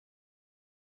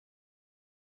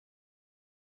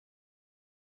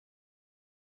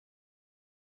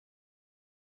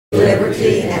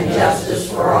liberty and justice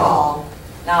for all.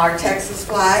 Now our Texas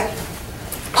flag.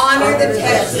 Honor the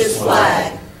Texas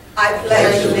flag. I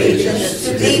pledge allegiance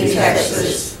to thee,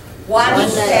 Texas, one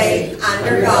state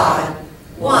under God,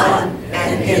 one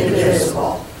and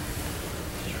indivisible.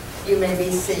 You may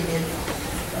be seated.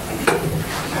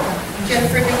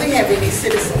 Jennifer, do we have any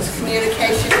citizens'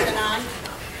 communication tonight?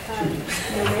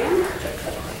 No, ma'am.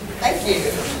 Thank you.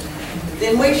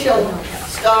 Then we shall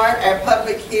start our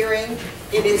public hearing.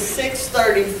 It is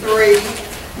 6:33.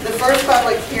 The first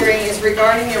public hearing is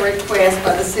regarding a request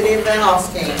by the City of Van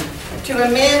Alstyne to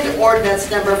amend ordinance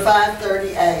number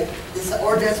 538. This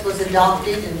ordinance was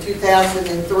adopted in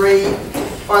 2003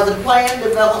 for the Planned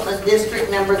Development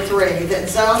District number 3 that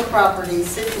zoned properties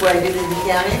situated in the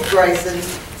County of Grayson,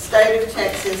 State of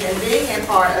Texas, and being a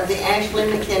part of the Ashley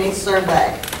McKinney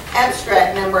Survey,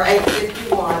 abstract number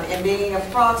 851, and being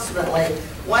approximately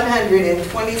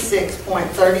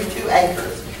 126.32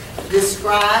 acres,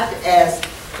 described as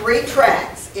 3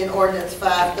 tracts in Ordinance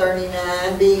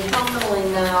 539, being commonly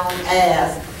known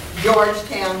as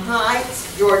Georgetown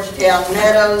Heights, Georgetown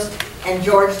Meadows, and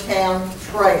Georgetown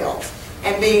Trails,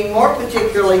 and being more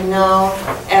particularly known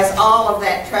as all of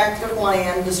that tract of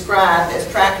land described as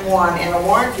Tract 1 in a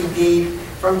warranty deed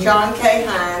from John K.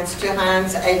 Hines to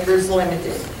Hines Acres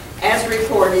Limited, as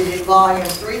recorded in volume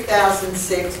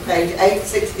 3006, page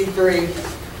 863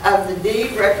 of the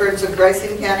deed records of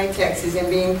Grayson County, Texas, and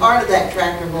being part of that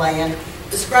tract of land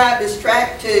described as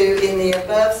Tract 2 in the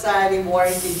above cited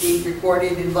warranty deed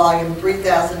recorded in volume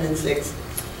 3006,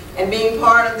 and being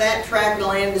part of that tract of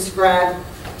land described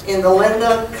in the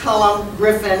Linda Cullum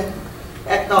Griffin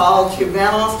acknowledged to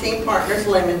Van Alstyne Partners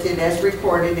Limited as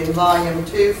recorded in volume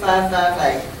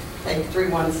 2558, page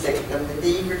 316 of the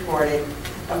deed recorded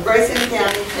of Grayson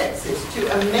County, Texas, to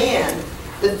amend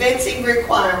the fencing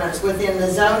requirements within the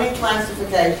zoning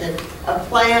classification of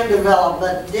Planned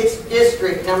Development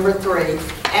District number 3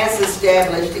 as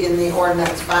established in the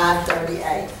Ordinance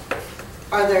 538.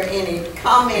 Are there any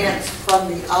comments from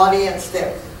the audience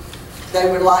that they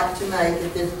would like to make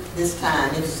at this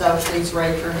time? If so, please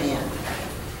raise your hand.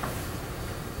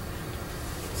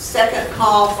 Second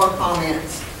call for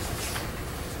comments.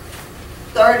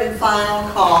 Third and final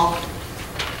call.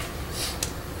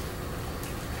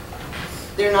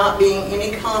 There not being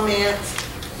any comments,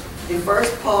 the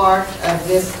first part of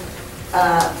this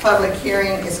public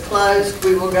hearing is closed.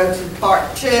 We will go to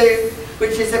part 2,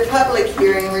 which is a public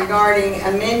hearing regarding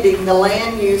amending the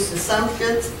land use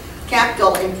assumptions,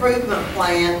 capital improvement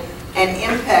plan, and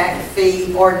impact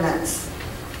fee ordinance.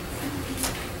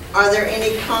 Are there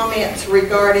any comments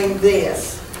regarding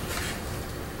this?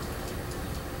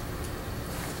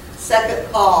 Second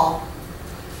call.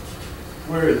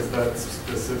 Where is that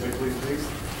specifically, please?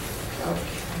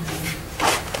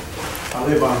 I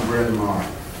live on Bryn Mawr.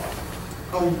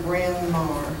 On Bryn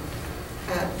Mawr.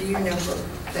 Do you know what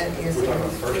that is? We're talking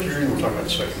about the first hearing, we're talking about the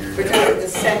second hearing. We're talking about the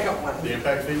second one. The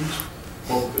impact fees?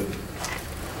 Both of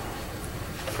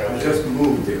them. I just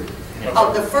moved here.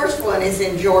 Oh, the first one is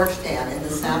in Georgetown, in the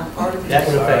south part of That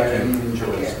would affect I you. am in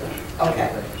Georgetown.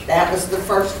 Okay, that was the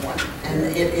first one, and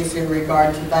it is in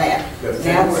regard to that. The Now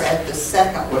fence. we're at the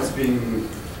second one. What's being,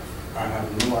 I have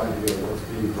no idea what's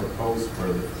being proposed for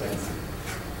the fencing.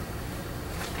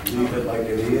 Leave it like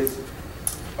it is,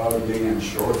 ugly and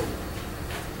short.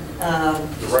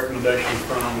 The recommendation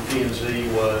from P&Z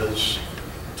was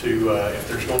to, if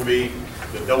there's going to be,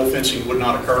 the double fencing would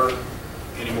not occur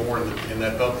anymore in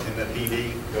that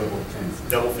PD.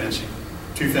 Double fencing.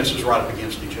 2 fences right up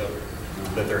against each other.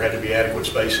 That there had to be adequate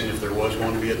spacing if there was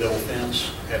going to be a double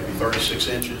fence. It had to be 36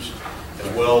 inches. As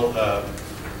well,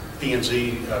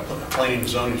 P&Z, Planning and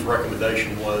Zoning's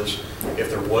recommendation was if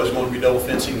there was going to be double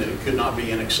fencing, that it could not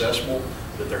be inaccessible,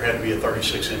 that there had to be a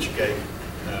 36-inch gate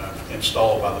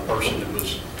installed by the person that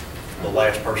was the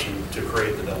last person to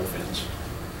create the double fence.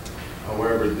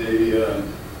 However, the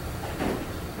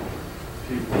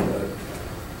people that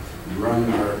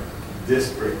run our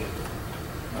district,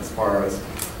 as far as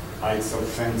heights of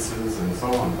fences and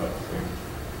so on, but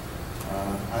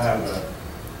I have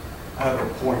a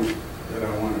point that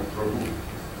I want to prove.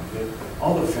 Okay?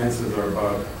 All the fences are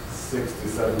about 6 to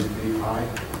 7 feet high.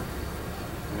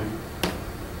 Okay?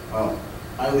 Well,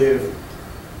 I live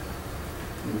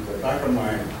in the back of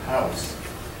my house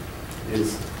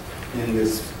is in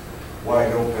this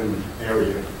wide open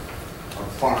area of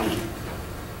farming.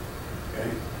 Okay?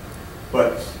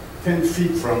 But 10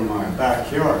 feet from my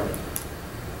backyard,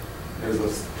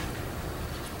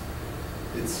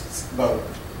 it's about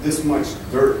this much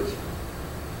dirt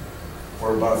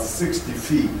for about 60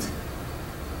 feet,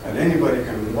 and anybody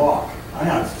can walk. I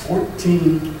have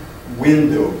 14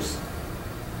 windows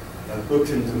that looks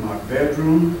into my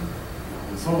bedroom,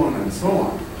 and so on and so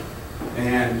on.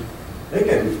 And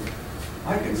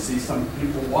I can see some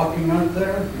people walking out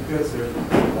there because they're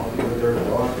walking with their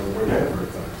dog or whatever.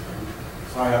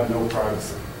 So I have no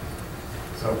privacy.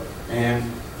 So, and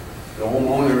the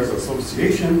homeowners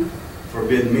association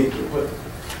forbid me to put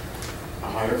a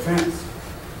higher fence.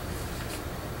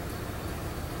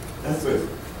 That's it.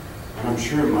 And I'm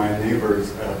sure my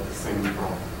neighbors have the same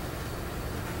problem.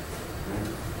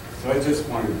 Okay? So I just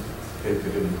wanted to take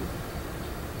it in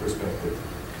perspective.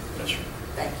 Yes, sir.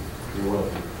 Thank you. You're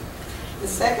welcome. The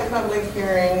second public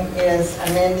hearing is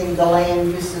amending the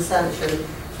land use assumption,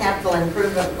 capital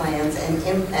improvement plans, and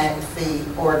impact fee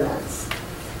ordinance.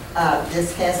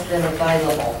 This has been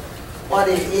available. What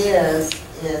it is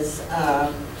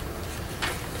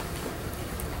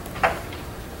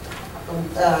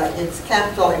it's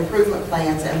capital improvement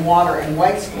plans and water and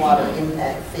wastewater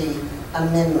impact fee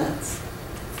amendments.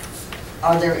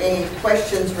 Are there any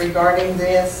questions regarding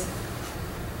this?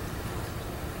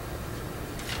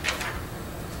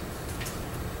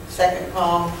 Second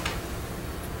call.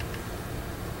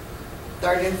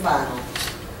 Third and final.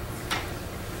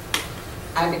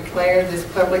 I declare this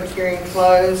public hearing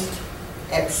closed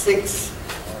at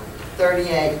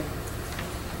 6:38.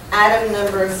 Item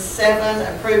number 7,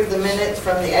 approve the minutes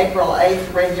from the April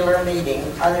 8th regular meeting.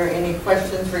 Are there any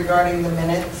questions regarding the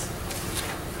minutes?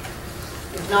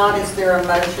 If not, is there a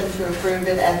motion to approve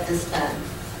it at this time?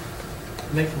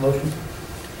 Make the motion.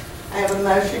 I have a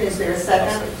motion. Is there a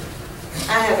second?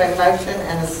 I have a motion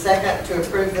and a second to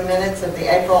approve the minutes of the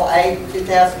April 8th,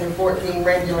 2014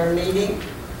 regular meeting.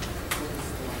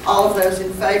 All of those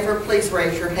in favor, please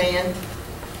raise your hand.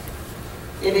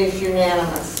 It is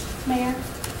unanimous. Mayor,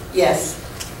 Yes.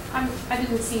 I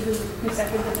didn't see who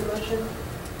seconded the motion.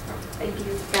 Thank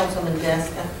you. Councilman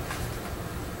Jessica.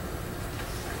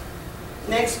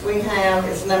 Next we have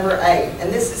is number 8,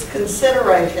 and this is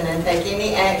consideration and take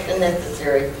any action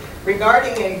necessary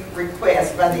regarding a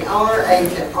request by the owner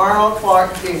agent Arnold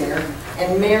Clark Jr.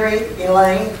 and Mary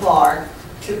Elaine Clark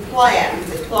to plat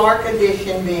the Clark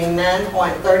addition being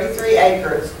 9.33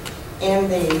 acres in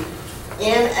the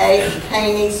N.H.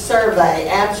 Haney Survey,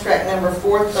 abstract number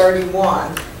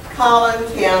 431, Collin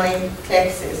County,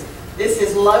 Texas. This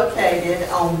is located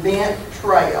on Bent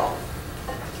Trail.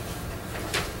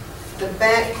 The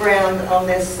background on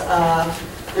this,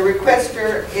 the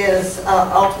requester is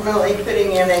ultimately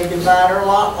putting in a divider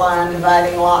lot line,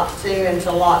 dividing Lot 2 into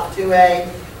Lot 2A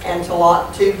and to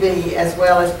Lot 2B, as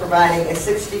well as providing a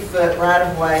 60-foot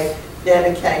right-of-way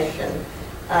dedication.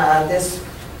 This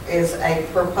is a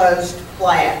proposed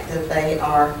plat that they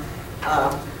are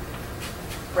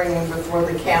bringing before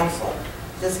the council.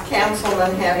 Does council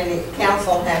have any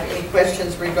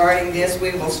questions regarding this?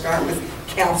 We will start with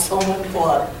Councilman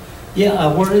Clark.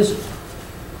 Yeah, where is it?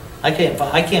 I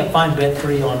can't find Bent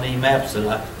Tree on the maps that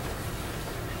I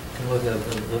can look up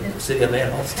the city of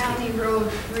Alstyne. County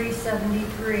Road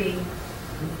 373.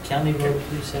 County Road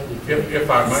 373. If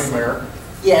I may, Mayor,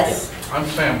 Yes. I'm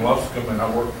Sam Luscombe, and I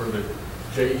work for the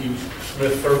J.E.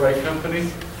 Smith Survey Company.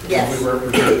 Yes. And we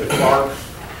represent the Clarks.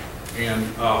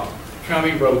 And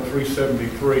County Road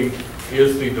 373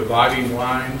 is the dividing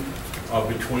line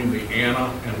between the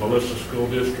Anna and Melissa school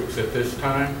districts at this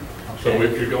time. Okay. So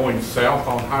if you're going south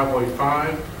on Highway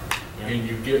 5, and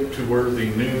you get to where the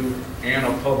new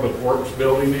Anna Public Works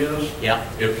building is, Yeah.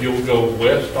 if you'll go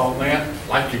west on that,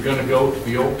 like you're going to go to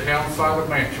the old town side of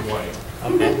Manchaway.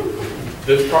 Okay.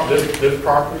 This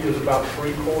property is about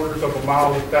 3/4 of a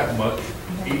mile, if that much,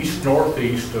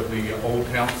 east-northeast of the old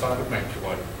town side of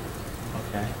Manchaway.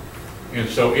 Okay. And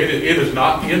so it is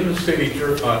not in the city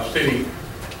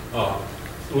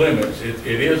limits. It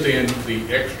is in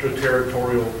the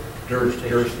extraterritorial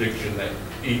jurisdiction that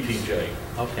ETJ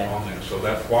Okay. on that. So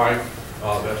that's why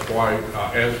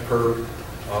as per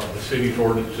the city's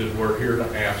ordinances, we're here to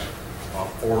ask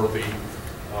for the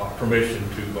permission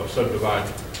to subdivide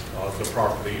the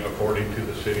property according to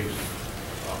the city's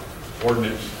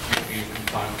ordinance in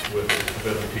compliance with its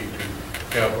ability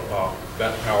to have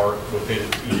that power within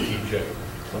ETJ.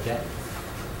 Okay.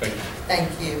 Thank you. Thank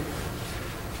you.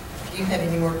 Do you have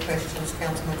any more questions,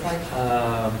 Councilman Clay?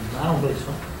 I don't believe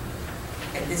so.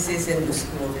 And this is in the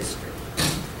school district.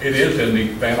 It is in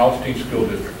the Van Alstyne School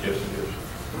District, yes it is.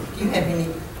 Do you have any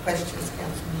questions,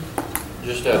 Councilman?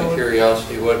 Just out of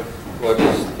curiosity, what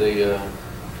is the,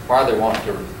 why they want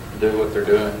to do what they're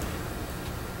doing?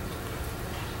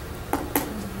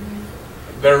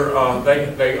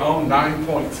 They own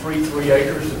 9.33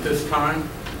 acres at this time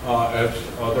as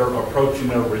they're approaching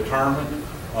their retirement.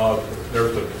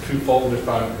 There's a twofold, if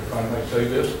I may say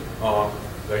this.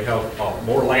 they have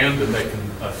more land than they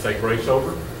can say grace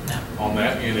over on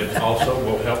that, and it also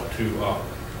will help to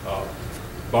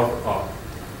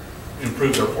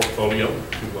improve their portfolio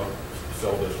to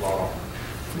sell this lot off.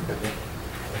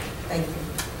 Thank you.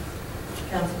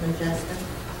 Councilman Justin?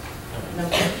 No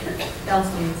questions.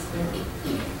 Councilman Smith?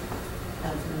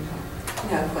 Councilman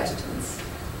Thomas? No questions.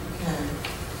 Okay.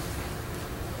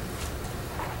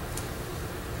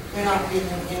 We're not getting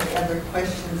any other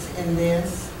questions in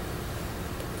this.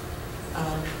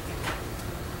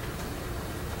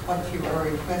 What you are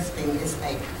requesting is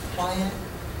a plat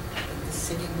that the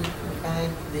city would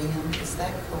provide them, is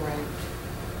that correct?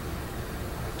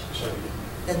 So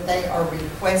That they are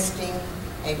requesting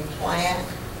a plat?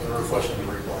 they're requesting to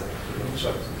replat,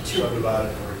 subdivide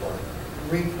it and replat.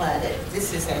 Replat it.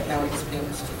 This is at no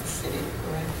expense to the city,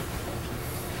 correct?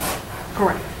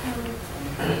 Correct.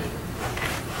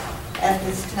 At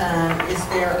this time, is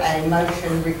there a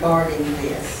motion regarding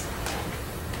this?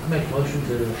 I make a motion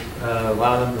to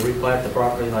allow them to replat the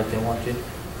property like they want to.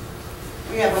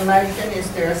 We have a motion, is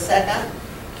there a second?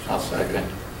 I'll second.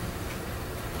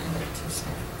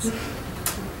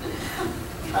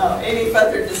 Any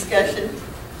further discussion?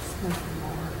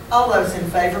 All those in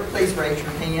favor, please raise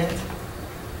your hand.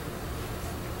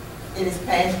 It is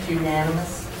passed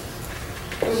unanimous.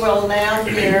 We will now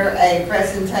hear a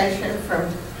presentation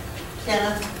from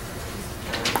Kenneth,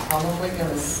 I'm probably going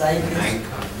to say this.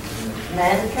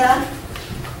 Manka,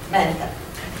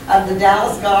 of the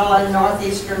Dallas-Garland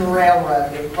Northeastern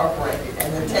Railroad Incorporated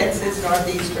and the Texas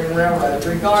Northeastern Railroad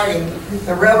regarding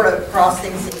the railroad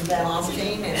crossings in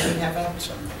Alstyne, and we have a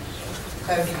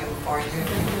podium for you.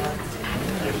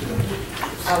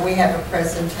 We have a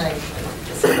presentation.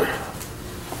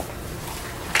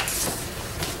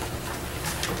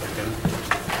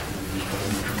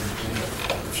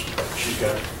 She's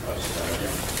got,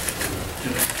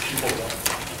 she pulled up.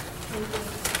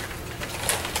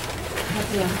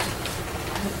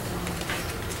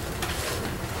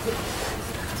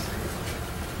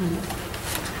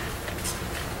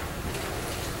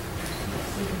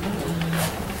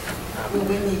 Well,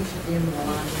 we need to dim the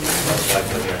line.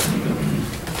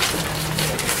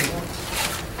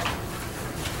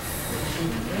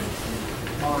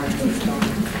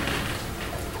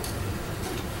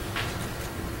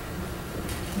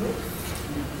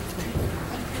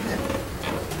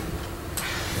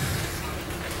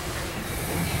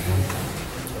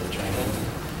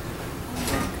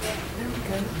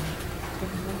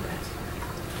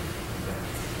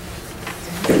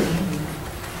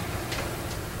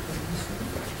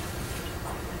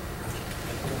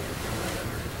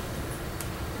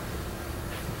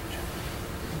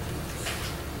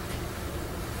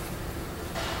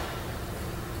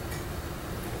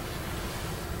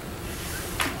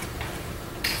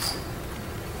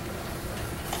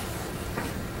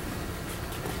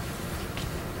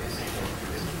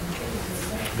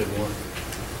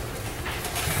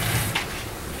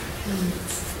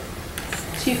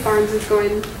 Chief Barnes is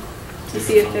going to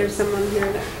see if there's someone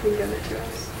here that can give it to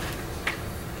us.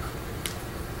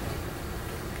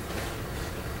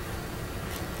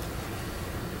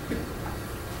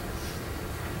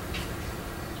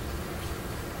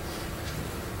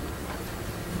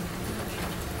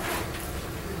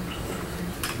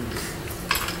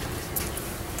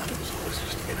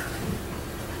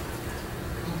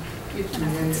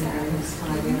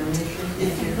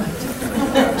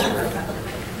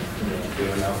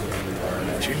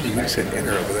 Judy, you said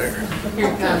enter over there. Here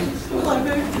it comes. Well, I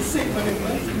moved to see what it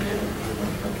was.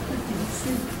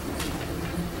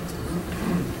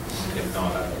 If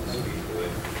not, I will speak to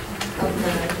it.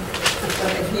 Okay. So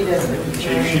if he doesn't.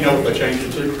 She know what they changed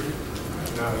it to?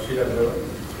 No, she doesn't do it.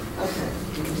 Okay.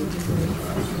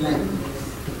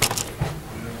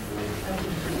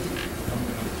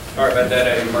 Sorry about that, I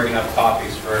didn't bring enough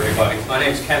copies for everybody. My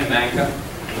name's Ken Manka.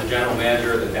 I'm the general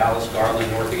manager of the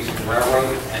Dallas-Garland Northeastern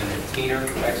Railroad and the Teener,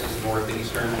 Texas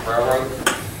Northeastern Railroad.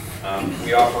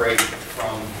 We operate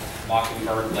from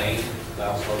Mockingbird Lane,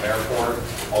 Dallas Love Airport,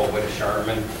 all the way to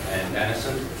Sherman and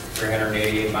Denison,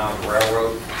 388 miles of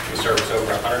railroad. We service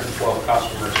over 112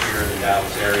 customers here in the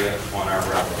Dallas area on our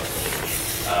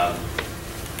railroad.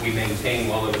 We maintain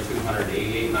well over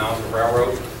 288 miles of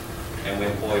railroad, and we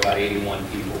employ about 81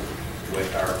 people. With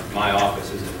my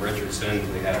office is in Richardson.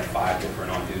 We have 5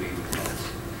 different on-duty units.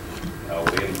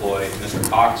 We employ Mr.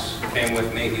 Cox came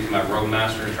with me. He's my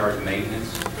roadmaster in charge of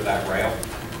maintenance for that rail.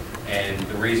 And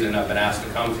the reason I've been asked to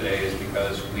come today is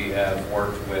because we have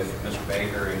worked with Mr.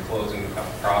 Baker in closing a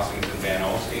couple crossings in Van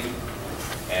Alstyne,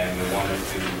 and we wanted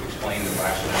to explain the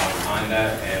rationale behind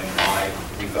that and why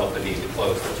we felt the need to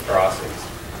close those crossings.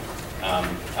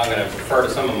 I'm going to refer to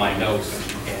some of my notes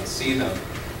since you can't see them,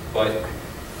 but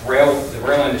the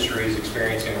rail industry is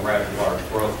experiencing a rather large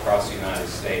growth across the United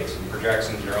States, and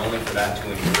projections are only for that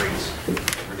to increase.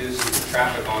 It reduces the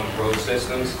traffic on the road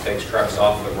systems, takes trucks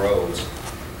off the roads,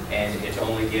 and it's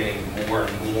only getting more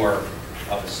and more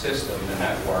of a system, the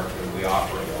network that we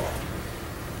operate on.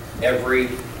 Every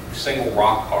single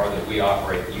rock car that we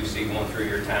operate, that you see going through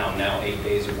your town now 8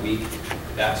 days a week,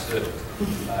 that's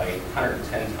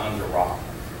 110 tons of rock.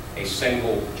 A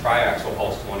single triaxle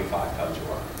hauls 25 tons of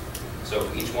rock. So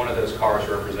each one of those cars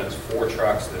represents 4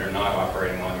 trucks that are not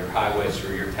operating on your highways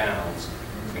through your towns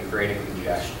and creating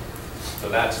congestion. So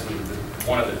that's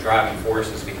one of the driving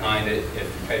forces behind it. If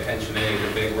you pay attention to any of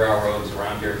the big railroads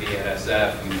around here,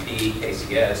 BNSF, UP,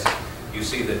 KCS, you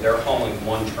see that they're hauling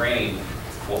one train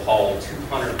will haul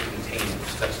 200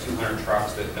 containers. That's 200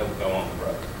 trucks that don't go on the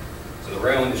road. So the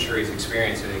rail industry is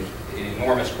experiencing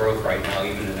enormous growth right now,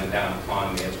 even in a down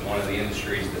economy. It's one of the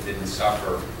industries that didn't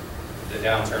suffer the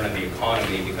downturn in the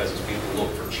economy because as people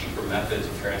look for cheaper methods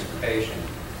of transportation,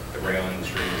 the rail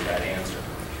industry is that answer.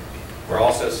 We're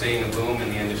also seeing a boom in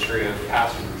the industry of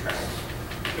passenger trains.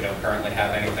 We don't currently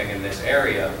have anything in this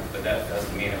area, but that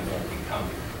doesn't mean it won't be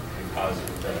coming because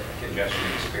of the congestion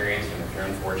experience. And if you're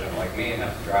unfortunate like me and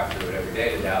have to drive through it every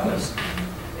day to Dallas,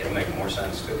 it'll make more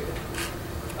sense to you.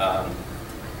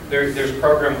 There's a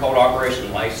program called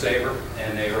Operation Lifesaver,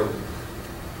 and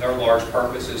their large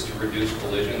purpose is to reduce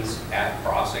collisions at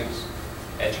crossings,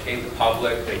 educate the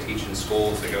public. They teach in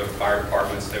schools, they go to fire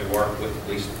departments, they work with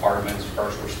police departments,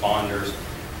 first responders.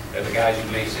 They're the guys you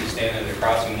may see standing at a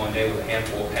crossing one day with a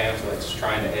handful of pamphlets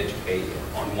trying to educate you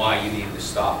on why you need to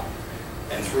stop.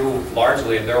 And through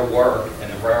largely their work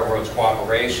and the railroad's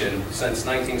cooperation, since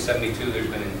 1972 there's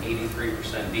been an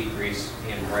 83% decrease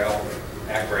in rail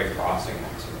at-grade crossing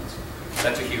accidents.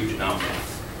 That's a huge number.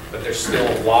 But there's still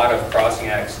a lot of crossing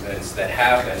accidents that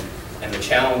happen, and the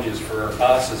challenges for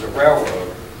us as a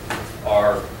railroad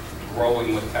are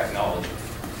growing with technology.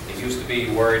 It used to be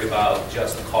worried about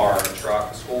just a car, a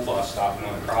truck, a school bus stopping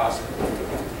on a crossing.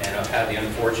 And I've had the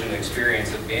unfortunate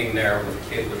experience of being there with a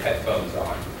kid with headphones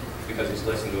on because he's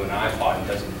listening to an iPod and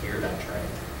doesn't hear that train.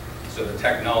 So the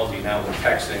technology now with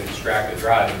texting, distracted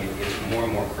driving, is more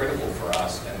and more critical for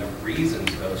us, and the reasons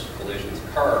those collisions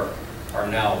occur are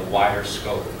now a wider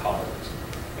scope of causes.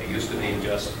 It used to be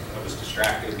just, I was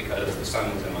distracted because the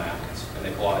sun was in my eyes, and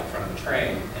they pull out in front of the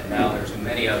train, and now there's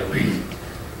many other reasons.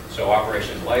 So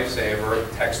Operation Lifesaver,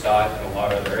 TxDOT, and a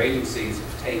lot of other agencies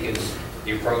have taken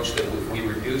the approach that if we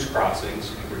reduce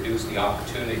crossings, we reduce the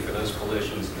opportunity for those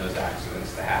collisions and those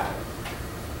accidents to happen.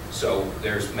 So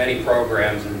there's many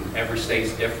programs, and every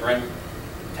state's different.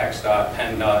 TxDOT,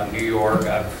 PennDOT, New York,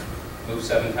 I've moved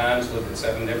 7 times, lived in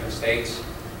 7 different states.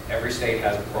 Every state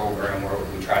has a program where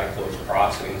we try to close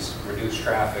crossings, reduce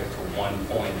traffic to one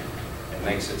point. It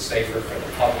makes it safer for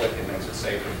the public, it makes it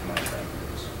safer for my train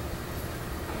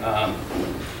crews.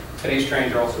 Today's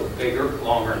trains are also bigger,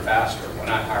 longer, and faster. When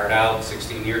I hired out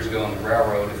 16 years ago on the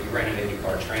railroad, if you ran an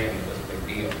 80-car train, it was a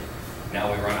big deal. Now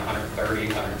we run 130,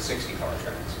 160-car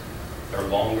trains. They're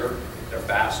longer, they're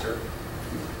faster.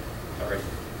 Sorry,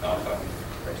 no, I'm talking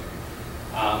crazy.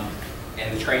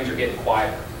 And the trains are getting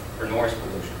quieter for noise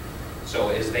pollution. So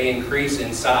as they increase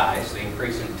in size, they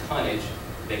increase in tonnage,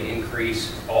 they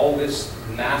increase all this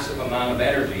massive amount of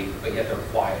energy, but yet they're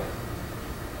quieter.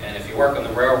 And if you work on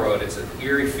the railroad, it's an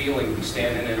eerie feeling to be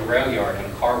standing in a rail yard and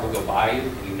a car will go by you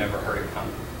and you've never heard it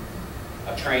coming.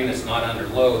 A train that's not under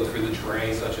load through the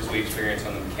terrain, such as we experience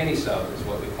on the McKinney sub, is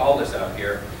what we call this out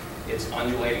here. It's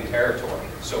undulating territory.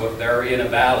 So if they're in a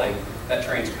valley, that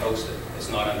train's coasted. It's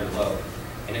not under load.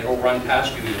 And it'll run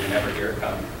past you and you'll never hear it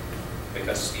coming.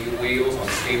 Because steel wheels on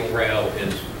steel rail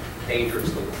is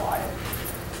dangerously quiet.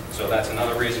 So that's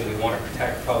another reason we want to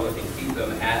protect the public and keep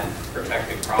them at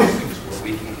protected crossings where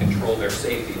we can control their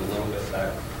safety a little bit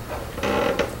better.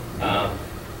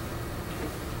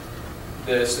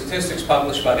 The statistics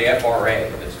published by the FRA,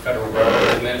 the Federal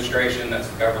Railroad Administration, that's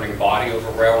the governing body over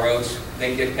railroads,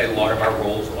 they dictate a lot of our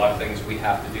rules, a lot of things we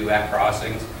have to do at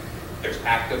crossings. There's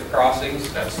active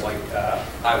crossings, that's like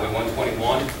Highway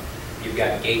 121. You've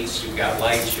got gates, you've got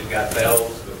lights, you've got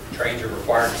bells. The trains are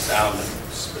required to sound a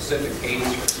specific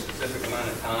cadence for a specific amount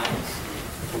of time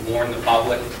to warn the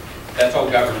public. That's all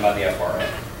governed by the FRA.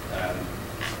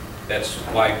 That's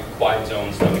why quiet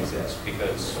zones don't exist,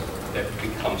 because they've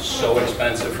become so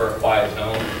expensive for a quiet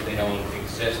zone. They don't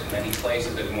exist in many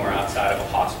places anymore outside of a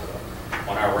hospital.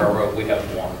 On our railroad, we have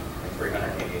one in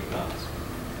 388 miles.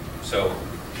 So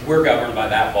we're governed by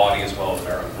that body as well as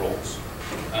our own rules.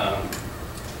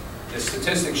 The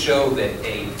statistics show that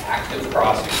an active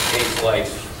crossing, gates,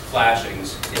 lights,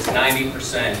 flashings is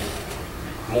 90%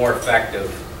 more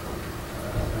effective.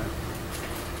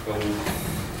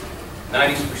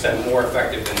 90% more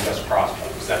effective than just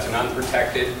crosswalks. That's an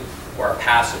unprotected or a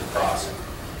passive crossing.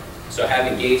 So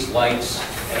having gates, lights,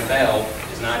 and a bell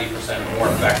is 90% more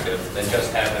effective than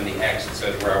just having the exits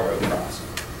at a railroad crossing.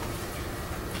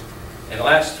 In the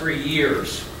last 3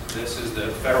 years, this is the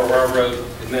Federal Railroad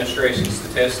Administration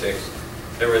statistics,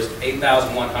 there was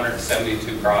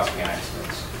 8,172 crossing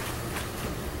accidents.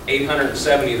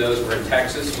 870 of those were in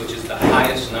Texas, which is the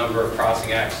highest number of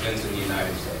crossing accidents in the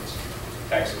United States.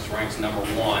 Texas ranks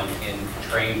 #1 in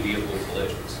train vehicle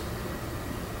collisions.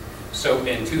 So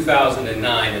in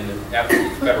 2009, and after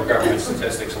the federal government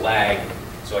statistics lag,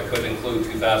 so I couldn't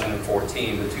include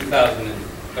 2014, but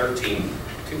 2013,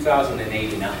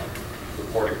 2,089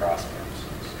 reported crossing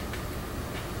accidents.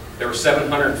 There were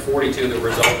 742 that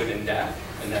resulted in death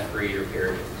in that 3-year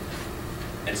period,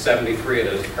 and 73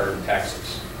 of those occurred in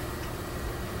Texas.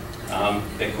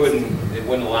 They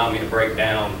wouldn't allow me to break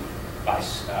down by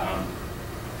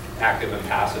active and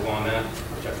passive on that,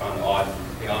 which I found odd,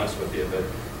 to be honest with you, but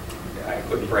I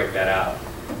couldn't break that out.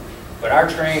 But our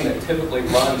train that typically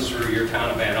runs through your town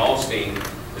of Alstyne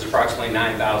is approximately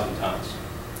 9,000 tons.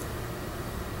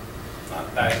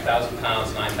 Not 9,000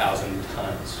 pounds, 9,000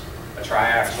 tons. A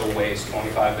triaxle weighs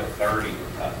 25 to 30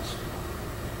 tons.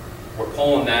 We're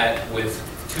pulling that with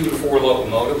 2 to 4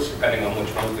 locomotives, depending on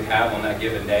which ones we have on that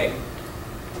given day.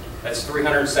 That's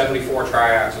 374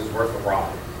 triaxles worth of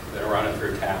rock that are running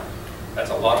through town. That's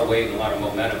a lot of weight and a lot of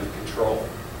momentum to control.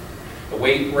 The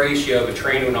weight ratio of a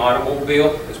train to an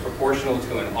automobile is proportional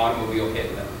to an automobile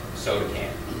hitting a soda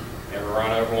can. Never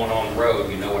run over one on the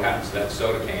road, you know what happens to that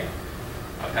soda can.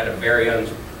 I've had a very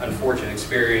unfortunate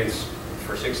experience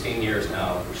for 16 years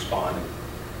now of responding.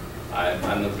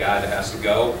 I'm the guy that has to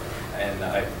go, and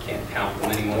I can't count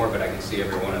them anymore, but I can see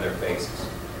every one of their faces.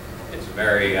 It's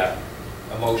very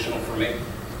emotional for me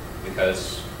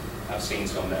because I've seen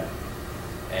so many.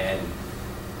 And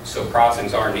so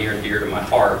crossings are near and dear to my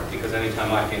heart because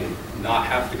anytime I can not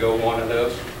have to go one of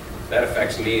those, that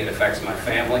affects me, it affects my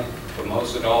family, but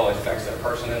most of all, it affects that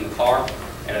person in the car,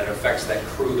 and it affects that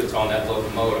crew that's on that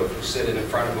locomotive who's sitting in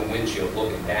front of a windshield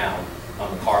looking down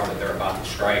on the car that they're about to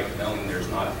strike, knowing there's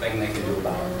not a thing they can do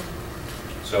about it.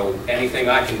 So anything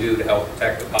I can do to help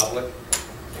protect the public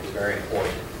is very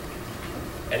important.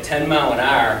 At 10 mile an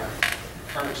hour,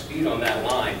 current speed on that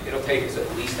line, it'll take us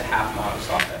at least a half mile to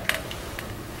stop that train.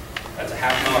 That's a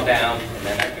half mile down, and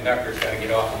then that conductor's got to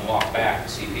get off and walk back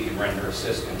to see if he can render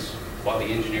assistance while the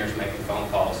engineer's making phone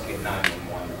calls to get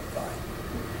 911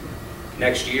 notified.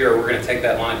 Next year, we're going to take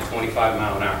that line to 25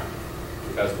 mile an hour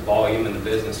because the volume in the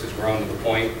business has grown to the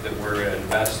point that we're going to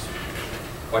invest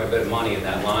quite a bit of money in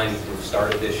that line. We've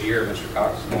started this year. Mr.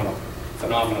 Cox is doing a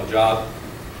phenomenal job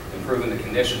improving the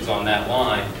conditions on that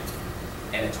line.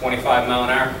 And at 25 mile an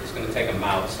hour, it's going to take a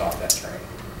mile to stop that train.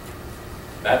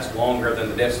 That's longer than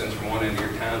the distance from one end of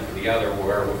your town to the other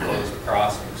where we'll close the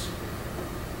crossings.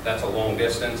 That's a long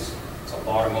distance. It's a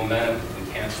lot of momentum. We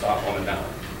can't stop on a dime.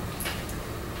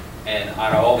 And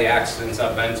out of all the accidents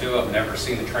I've been to, I've never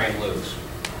seen the train lose.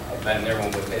 I've been there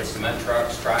when we've hit cement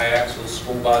trucks, triaxles,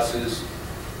 school buses,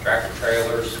 tractor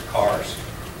trailers, cars.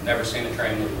 Never seen a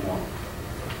train lose one.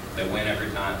 They win every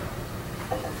time.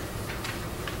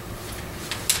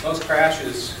 Most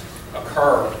crashes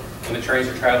occur when the trains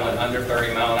are traveling under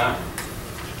 30 mile an hour.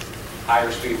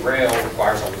 Higher speed rail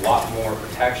requires a lot more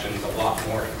protections, a lot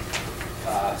more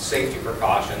safety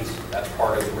precautions. That's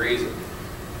part of the reason.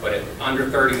 But at under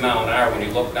 30 mile an hour, when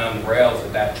you look down the rails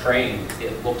of that train,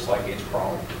 it looks like it's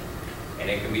crawling. And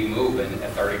it can be moving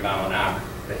at 30 mile an hour.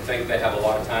 They think they have a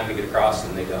lot of time to get across,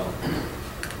 and they don't.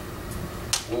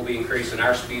 We'll be increasing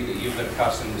our speed that you've been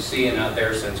accustomed to seeing out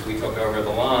there since we took over the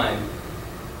line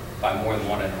by more than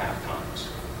 1.5 times.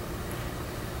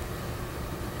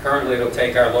 Currently, it'll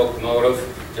take our locomotive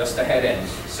just to head in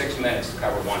 6 minutes to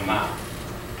cover 1 mile.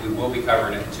 We will be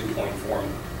covering it in 2.4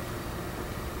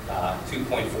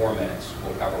 minutes.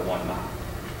 We'll cover 1 mile.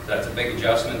 That's a big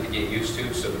adjustment to get used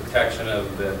to, so the protection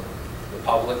of the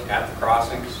public at the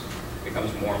crossings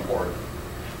becomes more important.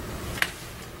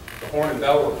 The horn and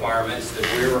bell requirements that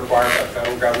we're required by the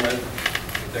federal government,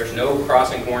 if there's no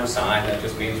crossing horn sign, that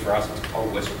just means for us it's a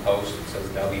whistle post that says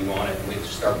W on it, and we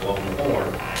just start blowing the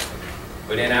horn.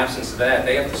 But in absence of that,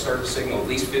 they have to start the signal at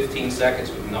least 15 seconds,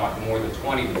 but not more than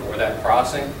 20 before that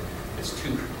crossing. It's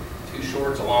two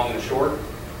shorts, a long and a short,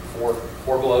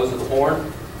 four blows of the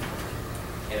horn.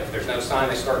 And if there's no sign,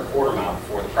 they start a quarter mile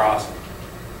before the crossing.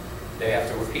 They have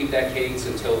to repeat that cadence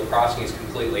until the crossing is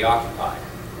completely occupied.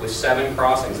 With 7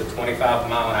 crossings at 25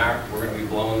 mile an hour, we're going to be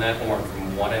blowing that horn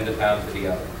from one end of town to the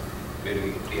other.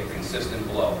 be a consistent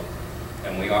flow,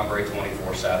 and we operate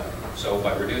 24/7. So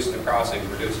by reducing the crossings,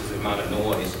 reduces the amount of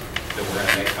noise that we're going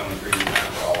to make coming through the town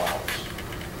at all hours.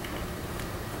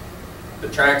 The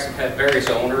tracks have had various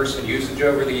owners and usage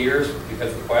over the years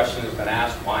because the question has been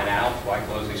asked, why now? Why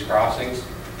close these crossings?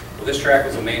 Well, this track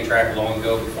was a main track long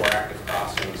ago before active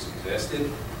crossings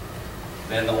existed.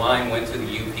 Then the line went to the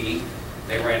UP.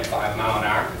 They ran 5 mile an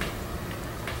hour.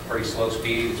 Pretty slow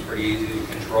speed, it's pretty easy to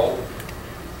control.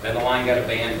 Then the line got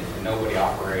abandoned and nobody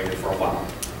operated it for a while.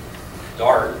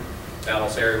 DART,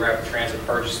 Dallas Area Rapid Transit,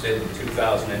 purchased it in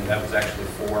 2000, and that was actually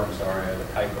 4, I'm sorry, I have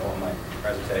a typo on my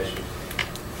presentation,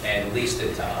 and leased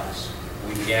it to us.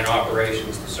 We began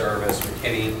operations to service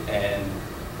McKinney and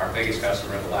our biggest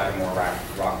customer, the Lattimore Rock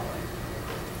Line.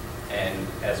 And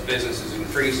as businesses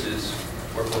increases,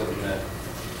 we're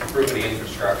improving the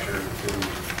infrastructure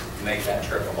to make that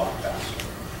trip a lot faster.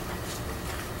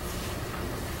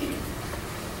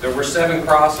 There were 7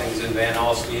 crossings in Van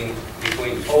Alstyne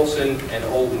between Folsom and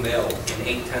Old Mill in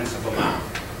 8/10 of a mile.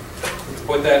 To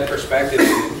put that in perspective, in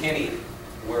McKinney,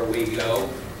 where we go,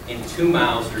 in 2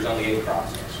 miles, there's only 8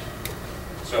 crossings.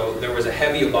 So there was a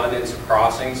heavy abundance of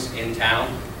crossings in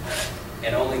town,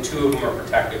 and only 2 of them are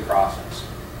protected crossings.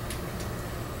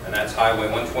 And that's Highway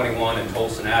 121 and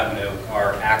Tolson Avenue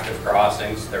are active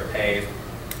crossings, they're paved,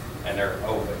 and they're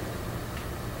open.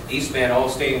 East Van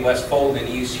Alstyne, West Fulton, and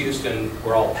East Houston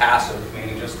were all passive,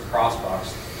 meaning just the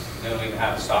crosswalks. They don't even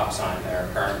have a stop sign there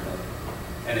currently.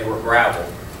 And they were gravel.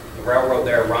 The railroad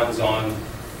there runs on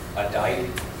a dike,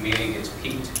 meaning it's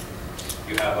peaked.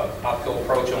 You have an uphill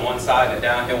approach on one side and a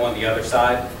downhill on the other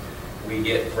side. We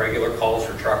get regular calls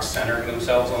for trucks centering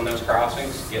themselves on those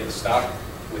crossings, getting stuck,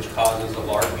 which causes a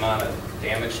large amount of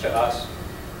damage to us.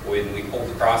 When we pulled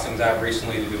the crossings out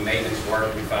recently to do maintenance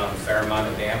work, we found a fair amount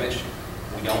of damage.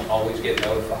 We don't always get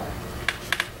notified.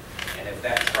 And if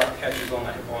that truck catches on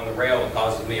the rail and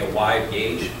causes me a wide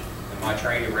gauge in my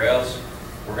training rails,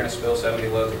 we're going to spill 70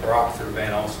 loads of rock through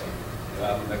Van Alstyne. We'll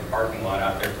have a big parking lot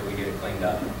out there until we get it cleaned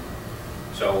up.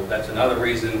 So that's another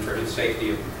reason for the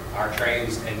safety of our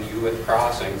trains and you with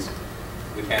crossings,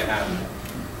 we can't have them.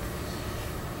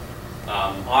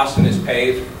 Austin is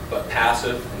paved but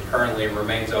passive and currently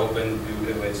remains open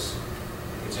due to its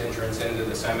entrance into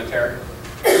the cemetery.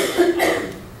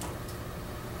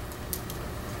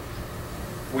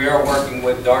 We are working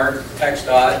with DART,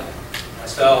 TxDOT,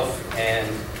 myself, and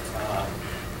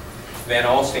Van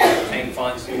Alstyne to obtain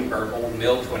funds to convert Old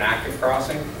Mill to an active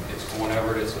crossing. It's going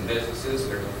over to some businesses.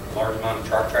 There's a large amount of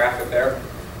truck traffic there.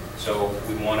 So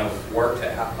we want to work to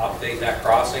update that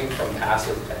crossing from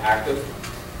passive to active.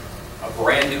 A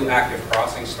brand new active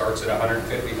crossing starts at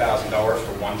 $150,000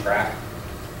 for one track.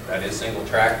 That is single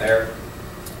track there.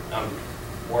 I'm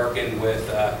working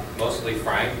with mostly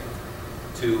Frank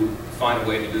to find a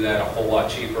way to do that a whole lot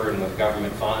cheaper and with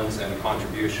government funds and a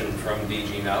contribution from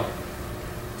DGNO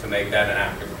to make that an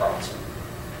active crossing.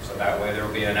 So that way there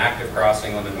will be an active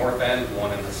crossing on the north end,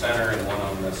 one in the center, and one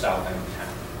on the south end of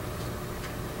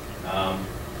town.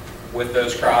 With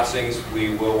those crossings,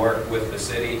 we will work with the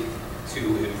city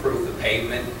to improve the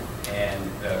pavement and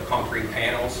the concrete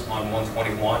panels on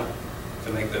 121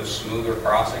 to make those smoother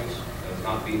crossings. It's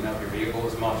not beating up your vehicle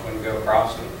as much when you go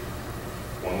across them.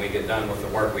 When we get done with the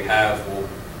work we have, we'll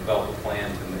develop a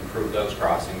plan to improve those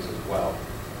crossings as well,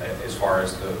 as far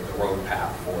as the road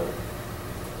path for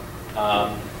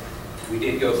them. We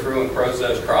did go through and close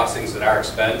those crossings at our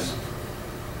expense.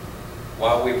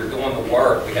 While we were doing the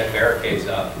work, we had barricades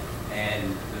up,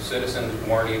 and the citizens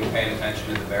weren't even paying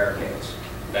attention to the barricades.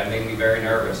 That made me very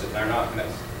nervous. If they're not going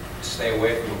to stay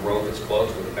away from a road that's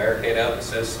closed with a barricade out that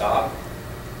says stop,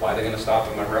 why are they going to stop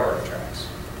at my railroad tracks?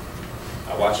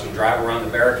 I watched them drive around the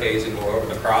barricades and go over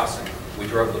the crossing. We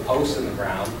drove the posts in the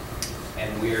ground,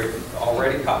 and we're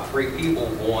already caught 3 people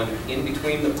going in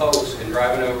between the posts and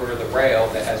driving over the rail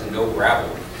that has no gravel.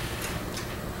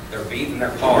 They're beating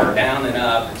their car down and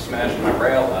up and smashing my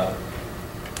rail up.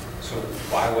 So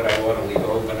why would I want to leave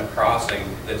open a crossing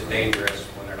that's dangerous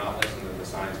when they're not listening to the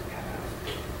signs we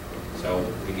have? So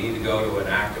we need to go to an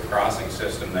active crossing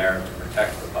system there to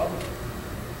protect the public.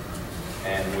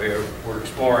 And we're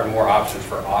exploring more options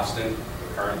for Austin.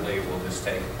 Currently, we'll just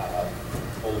take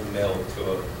Old Mill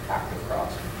to an active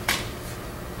crossing.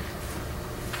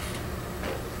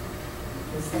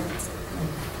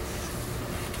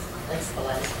 That's the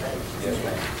last page. Yes,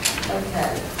 ma'am.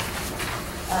 Okay.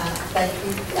 Thank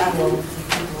you. I will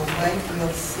wait.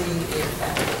 We'll see if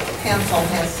council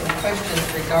has some questions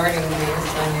regarding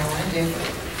this. I know I do.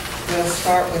 We'll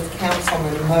start with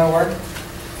Councilman Mower.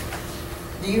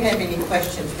 Do you have any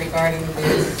questions regarding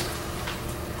this?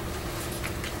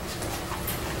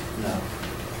 No.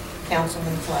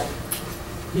 Councilman Flood.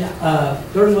 Yeah,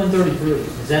 3133,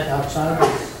 is that outside?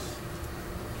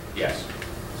 Yes.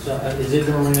 So is it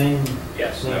going to remain?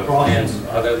 Yes, the no crossing? plans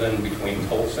other than between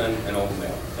Tolson and Old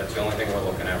Mill. That's the only thing we're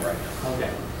looking at right now.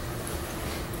 Okay.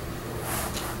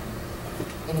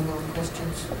 Any more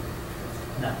questions?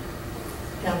 No.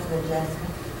 Councilman Jackson?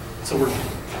 So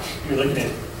you're looking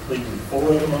at leaving 4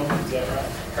 of them open, is that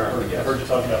right? Currently, yes. I heard you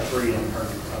talking about 3 and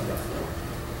heard you talking about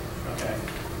 4. Okay.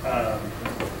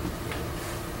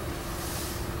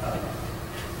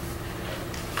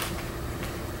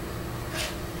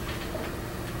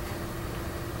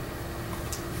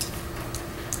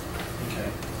 Okay.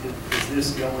 Is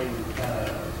this going,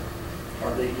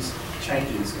 are these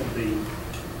changes going to be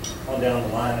on down the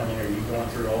line? I mean, are you going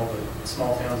through all the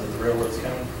small towns that the railroad's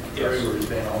coming Yes. through, or is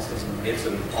Van Alstyne? It's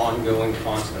an ongoing,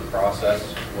 constant process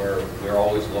where we're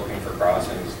always looking for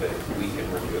crossings that we can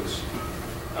reduce.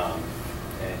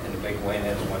 And the big win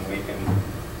is when we can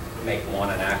make one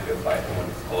inactive by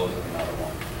closing another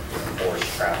one,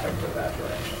 force traffic to that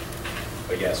direction.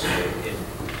 But yes,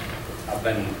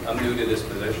 I'm new to this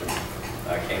position.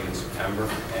 I came in September,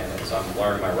 and as I'm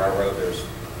learning my railroad, there's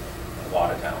a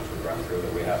lot of towns we run through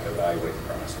that we have to evaluate the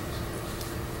crossings.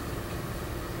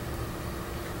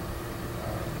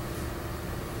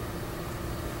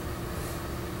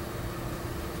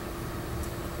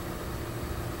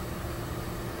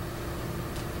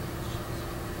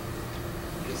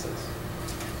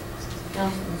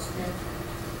 Councilman Smith?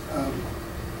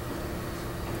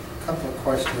 Couple of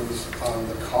questions on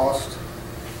the cost.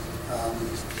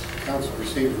 Council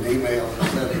received an email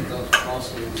that said that those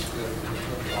crossings, the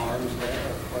arms there,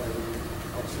 whatever,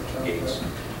 what's the term? Gates.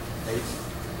 Gates.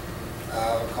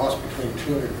 Cost between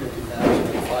 $250,000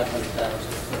 and $500,000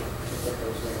 to put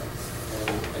those in.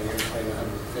 And you're saying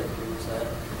 $150,000, is that,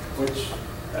 which?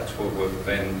 That's what we've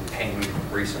been paying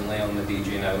recently on the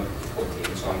DG&O, put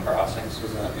gates on crossings.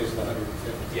 Is the $150,000?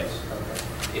 Yes.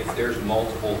 Okay. If there's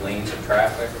multiple lanes of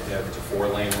traffic, if it's a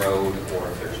 4-lane road, or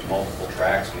if there's multiple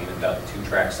tracks, meaning 2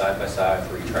 tracks side by side,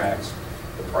 3 tracks,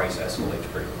 the price escalates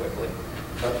pretty quickly.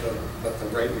 But the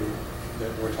rate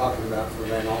that we're talking about for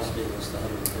Van Alstyne is the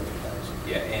 $150,000.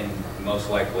 Yeah, and most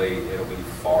likely it'll be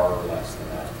far less than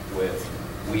that.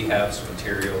 We have some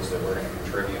materials that we're going to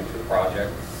contribute to the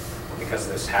project because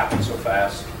this happened so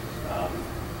fast.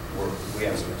 We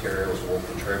have some materials we'll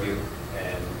contribute,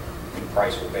 and the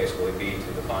price will basically be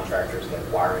to the contractors that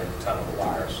wire in a ton of the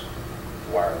wires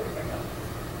to wire everything up.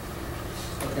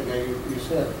 Okay, now you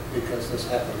said because this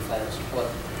happened fast, what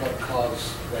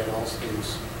caused Van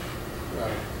Alstyne's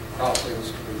crossings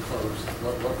to be closed?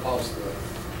 What caused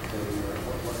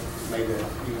what made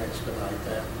you expedite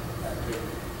that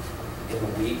activity? In a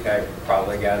week, I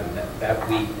probably got, that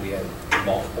week we had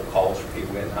multiple calls for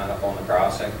people getting hung up on the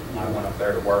crossing. I went up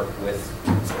there to work with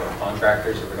the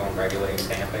contractors that were doing regulating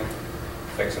tamping,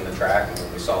 fixing the track, and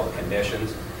when we saw the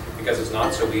conditions, because it's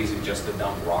not so easy just to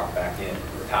dump rock back in.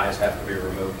 The ties have to be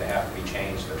removed, they have to be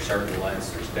changed, there's certain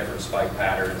lengths, there's different spike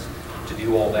patterns. To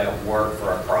do all that work for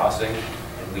our crossing,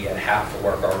 and we had half the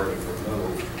work already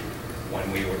removed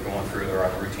when we were going through our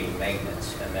routine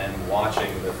maintenance, and then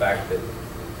watching the fact that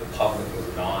the public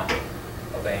was not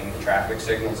obeying the traffic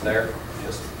signals there,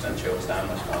 just sent chills down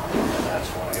my spine, and that's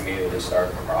when I immediately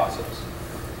started the process.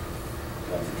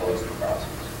 Then closed the process.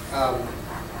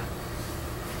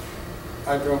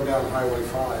 I drove down Highway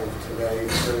 5 today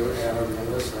through Anna and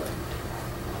Melissa,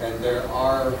 and there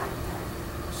are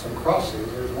some crossings.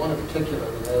 There's one in particular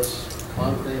that has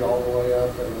concrete all the way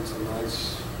up, and it's a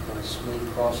nice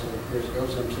smooth crossing. It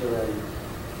goes into a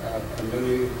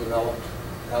newly developed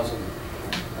housing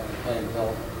plan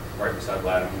development. Right beside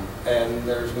Latimer. And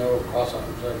there's no cross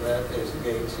arms like that as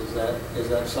gates. Is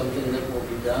that something that will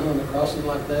be done on a crossing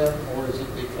like that, or is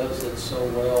it because it's so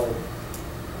well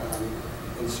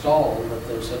installed that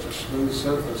there's such a smooth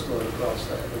surface going across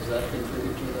that? Does that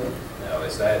contribute to that? No,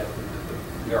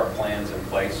 there are plans in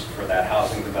place for that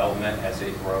housing development as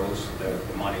it grows. The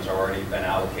money's already been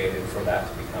allocated for that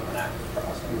to become an active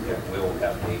crossing. Okay. We'll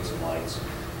have gates and lights.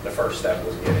 The first step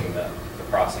was getting the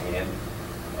crossing in,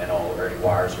 and already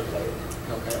wires are laid.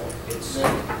 Okay. It's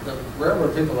The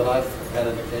railroad people that I've had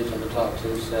an occasion to talk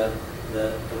to said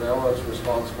that the railroad's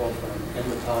responsible for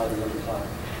end of tide and end of tide.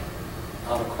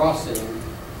 On a crossing,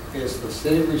 is the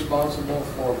city responsible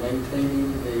for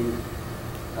maintaining the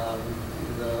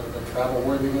travel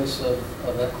worthiness of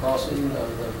that crossing,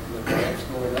 of the ramps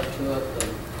going up to it,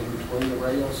 in between the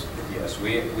rails? yes,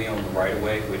 we own the right of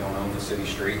way. We don't own the city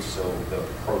streets, so the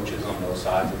approaches on both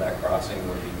sides of that crossing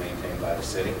would be maintained by the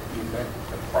city. Okay.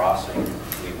 The crossing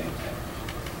we maintain.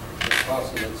 The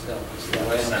crossing itself is the Yeah, the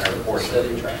ramps center of the portion of the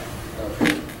city. track.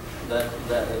 Okay.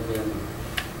 that have been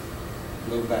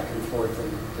moved back and forth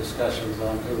in discussions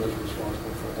on who was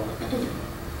responsible for what.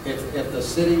 If the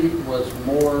city was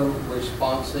more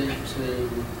responsive to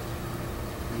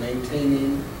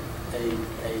maintaining a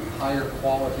higher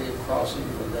quality of crossing,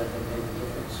 would that have made a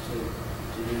difference to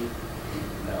you?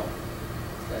 No.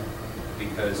 Okay.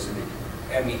 Because,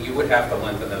 I mean, you would have to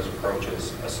lengthen those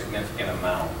approaches a significant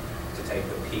amount to take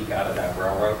the peak out of that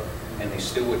railroad, and they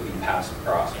still would be passive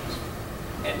crossings.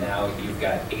 And now you've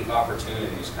got 8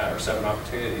 opportunities, or 7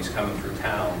 opportunities coming through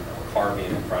town, a car being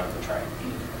in front of the train.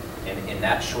 And in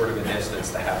that short of a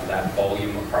distance, to have that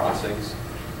volume of crossings,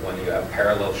 when you have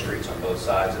parallel streets on both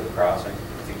sides of the crossing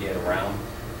to get around,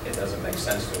 it doesn't make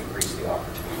sense to increase the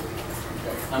opportunity.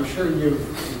 Okay. I'm sure you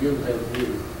have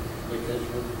viewed, because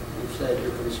you've said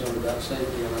you're concerned about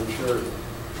safety, and I'm sure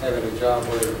having a job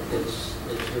where it's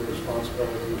your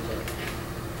responsibility to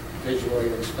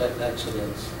visually inspect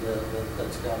accidents,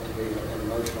 that's got to be an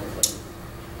emotional thing.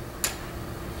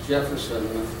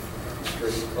 Jefferson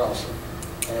Street crossing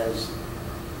has,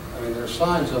 I mean, there are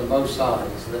signs on both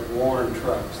sides that warn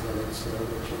trucks that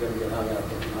that you're going to get hung up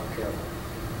if you're not careful.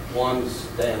 One's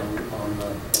down on the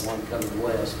one coming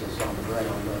west is on the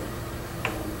ground, but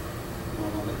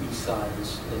one on the east side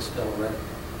is still wrecked.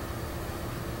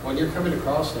 When you're coming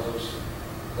across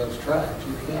those tracks,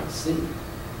 you can't see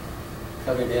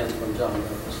coming in from John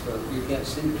Douglas. You can't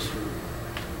see the street.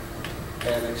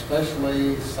 And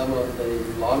especially some of the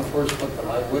law enforcement that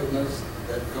I've witnessed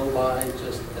that go by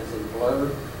just as a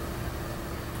blur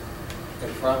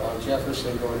in front on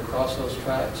Jefferson going across those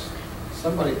tracks,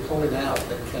 somebody pulling out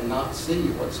that cannot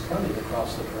see what's coming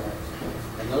across the tracks.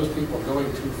 And those people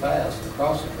going too fast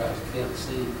across the tracks can't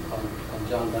see on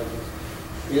John Douglas.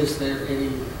 Is there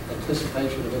any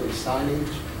anticipation of any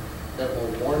signage that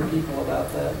will warn people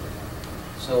about that?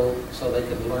 So they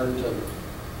can learn to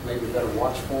maybe better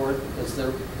watch for it, because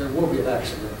there will be an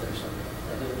accident there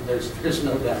someday. There's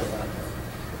no doubt about that.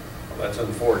 Well, that's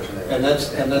unfortunate. And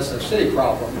that's a city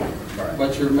problem. Right.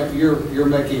 But you're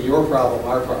making your problem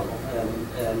our problem,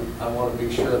 and I want to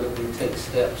be sure that we take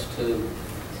steps to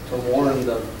warn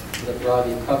the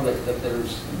driving public that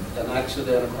there's an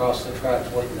accident across the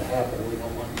tracks waiting to happen. We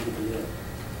don't want you to be in.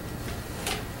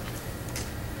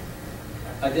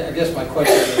 I guess my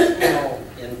question is, how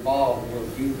involved will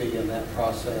you be in that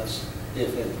process,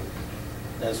 if any,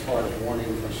 as far as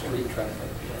warning for street traffic,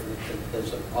 that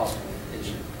there's a possible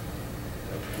issue?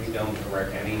 We don't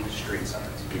erect any street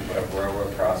signs. We put up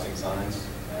railroad crossing signs,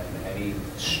 and any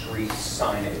street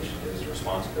signage is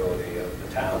responsibility of the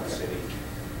town, city,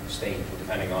 state,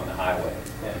 depending on the highway.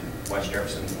 And West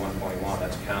Jefferson 121,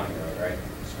 that's a county road, right?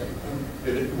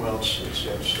 Well,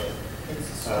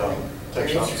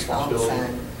 takes on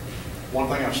responsibility. One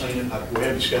thing I've seen, we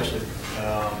have discussed it,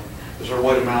 is there a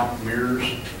way to mount mirrors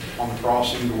on the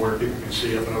crossing to where people can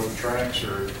see up and over the tracks?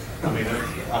 Or, I mean,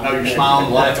 I know you're smiling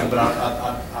and laughing, but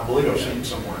I believe I've seen it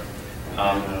somewhere.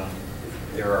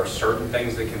 There are certain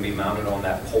things that can be mounted on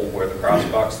that pole where the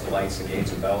crosswalks, the lights and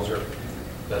gates and bells are.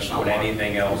 That's not put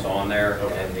anything else on there,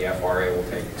 and the FRA will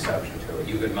take exception to it.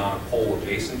 You could mount a pole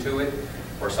adjacent to it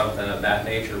or something of that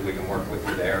nature. We can work with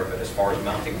you there, but as far as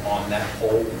mounting on that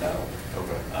pole, no.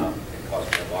 Okay. It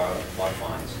causes a lot of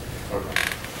fines. Okay.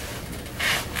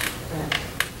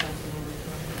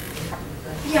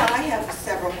 Yeah, I have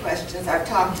several questions. I've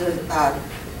talked to,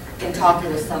 in talking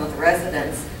with some of the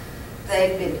residents,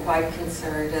 they've been quite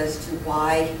concerned as to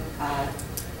why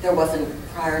there wasn't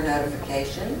prior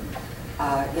notification.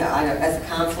 Yeah, I know, as a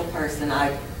council person,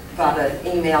 I got an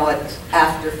email at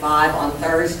after 5 on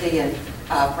Thursday, and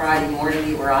Friday morning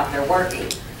you were out there working.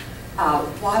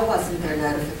 Why wasn't there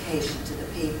notification to the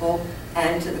people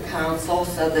and to the council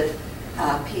so that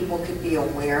people could be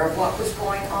aware of what was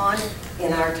going on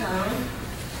in our town?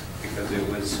 Because it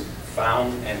was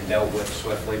found and dealt with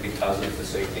swiftly because of the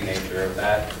safety nature of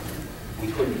that.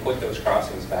 We couldn't put those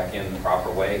crossings back in the proper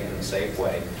way, in the safe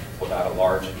way, without a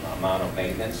large amount of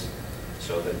maintenance.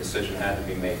 So the decision had to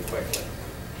be made quickly.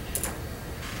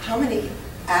 How many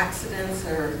accidents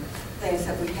or things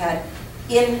have we had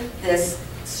in this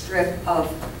strip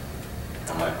of?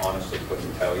 I honestly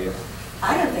couldn't tell you.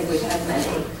 I don't think we've had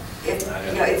many.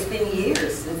 It's been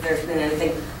years since there's been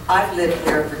anything. I've lived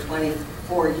there for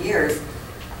 24 years,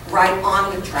 right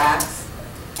on the tracks,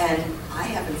 and I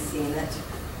haven't seen it.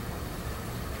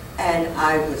 And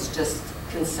I was just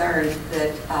concerned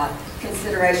that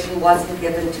consideration wasn't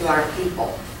given to our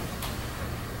people.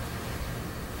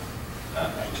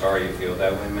 I'm sorry you feel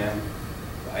that way, ma'am.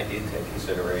 I did take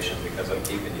consideration because I'm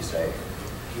keeping you safe.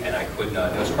 And I could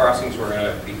not, those crossings were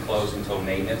going to be closed until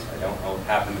maintenance. I don't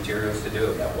have the materials to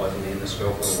do it. That wasn't in the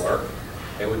scope of the work.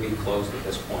 They would be closed at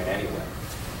this point anyway.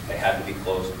 They had to be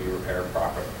closed to be repaired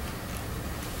properly.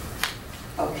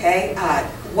 Okay,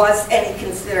 was any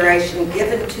consideration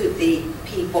given to the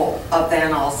people of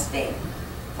Van Alstyne?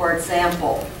 For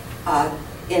example,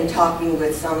 in talking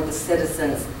with some of the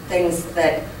citizens, things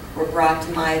that were brought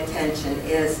to my attention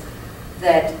is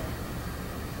that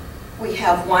we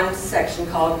have one section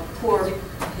called Poor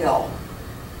Hill,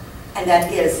 and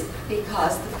that is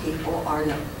because the people are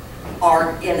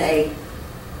in a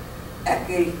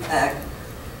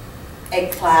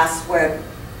class where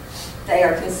they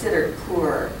are considered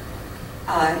poor.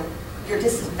 You're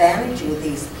disadvantaging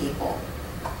these people.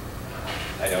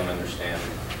 I don't understand.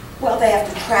 Well, they have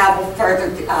to travel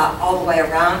further all the way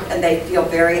around, and they feel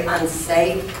very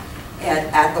unsafe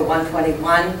at the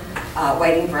 121,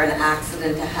 waiting for an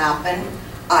accident to happen.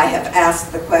 I have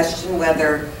asked the question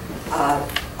whether,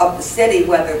 of the city,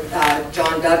 whether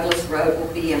John Douglas Road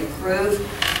will be improved,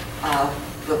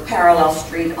 the parallel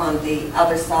street on the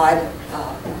other side,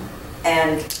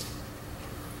 and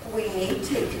we need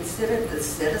to consider the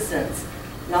citizens.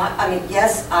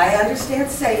 Yes, I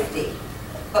understand safety,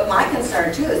 but my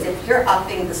concern too is if you're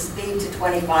upping the speed to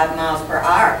 25 miles per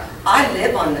hour, I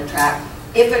live on the track.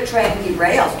 If a train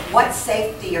derails, what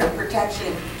safety or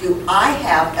protection do I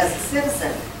have as a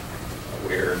citizen?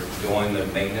 We're doing the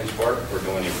maintenance work, we're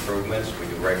doing improvements, we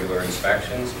do regular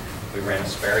inspections. We ran a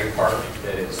Sperry part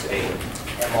that is a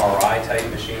MRI type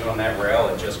machine on that rail.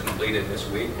 It just completed this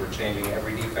week. We're changing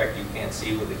every defect you can't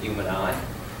see with the human eye.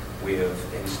 We have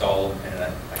installed, and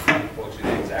I can't quote you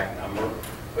the exact number,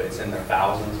 but it's in the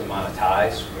thousands amount of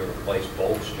ties. We replaced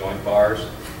bolts, joint bars.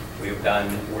 We're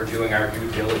doing our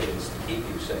due diligence to keep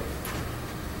you safe.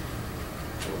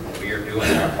 We are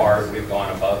doing our part. We've gone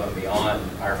above and beyond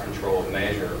our controlled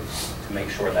measure to make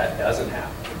sure that doesn't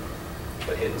happen.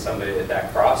 But hitting somebody at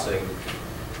that crossing,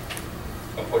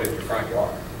 don't put it in your front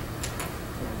yard.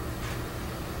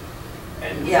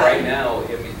 And right now,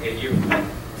 if you,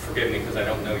 forgive me because I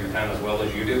don't know your town as well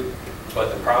as you do, but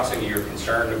the crossing you're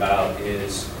concerned about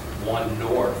is one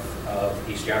north of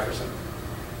East Jefferson.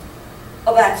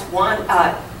 Oh, that's one.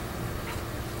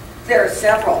 There are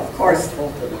several, of course.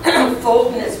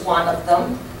 Fulton is one of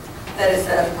them that is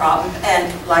a problem.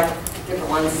 And like different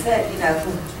ones said,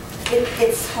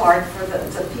 it's hard for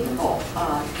the people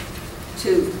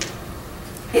to,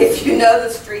 if you know the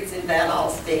streets in Van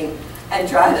Alstyne and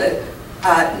try to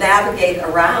navigate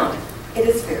around, it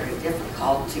is very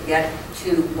difficult to get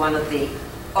to one of the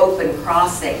open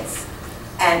crossings.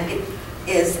 And it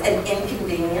is an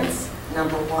inconvenience,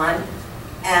 number one,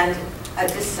 and a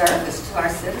disservice to our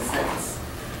citizens.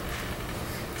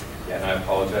 Yeah, and I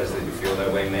apologize that you feel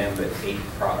that way, ma'am, but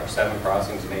 7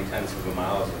 crossings in 8/10 of a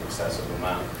mile is an excessive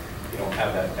amount. You don't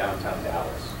have that in downtown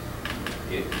Dallas.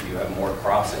 You have more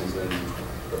crossings than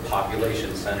the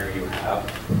population center you have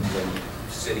when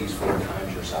cities 4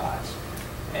 times your size.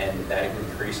 And that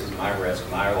increases my risk,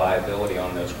 my liability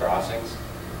on those crossings,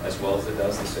 as well as it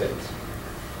does the cities.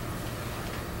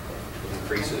 It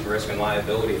increases risk and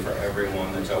liability for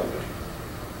everyone that's open.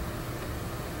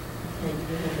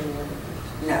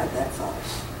 No, that's all.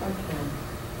 Okay.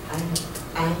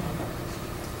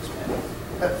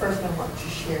 But first I want to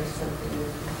share something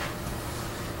with you.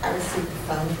 I received a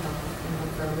phone call from one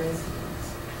of our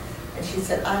residents, and she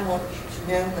said, I want you to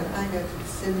know when I go to the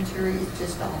cemetery, it's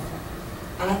just awful.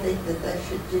 I think that they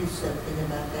should do something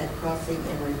about that crossing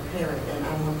and repair it, and I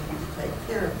want you to take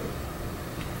care of it.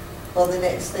 Well, the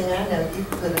next thing I know, you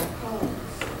put up calls.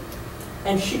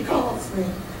 And she calls me,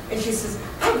 and she says,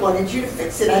 I wanted you to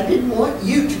fix it. I didn't want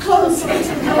you to close it.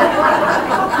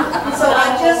 So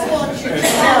I just want you to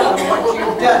know what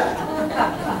you've done.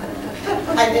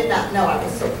 I did not know I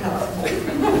was so powerful.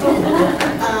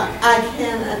 I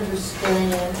can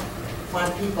understand why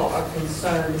people are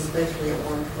concerned, especially at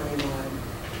 121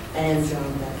 and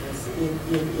John Douglas. It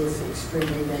is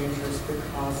extremely dangerous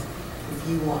because if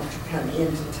you want to come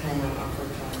into town off of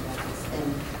John Douglas,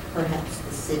 and perhaps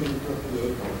the city will be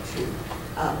able to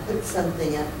put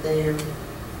something up there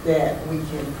that we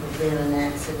can prevent an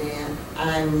accident.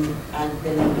 I've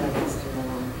been in Douglas a long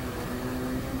time,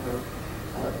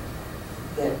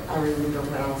 and I remember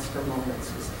when Oscar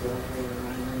Moments was killed there. I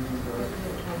remember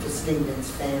the Stevens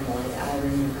family. I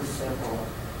remember several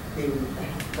who,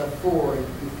 before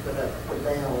you put up the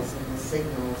bells and the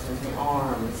signals and the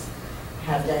arms,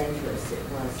 how dangerous it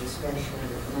was, especially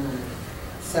at night.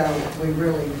 So we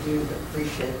really do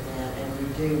appreciate that, and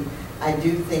I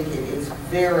do think it is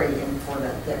very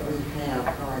important that we have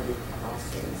guarded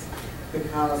crossings,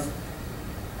 because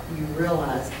you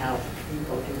realize how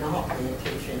people do not pay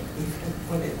attention even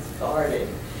when it's guarded.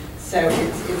 So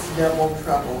it's double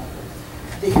trouble.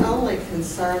 The only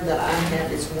concern that I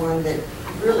have is one that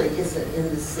really isn't in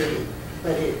the city,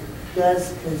 but it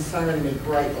does concern me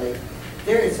greatly.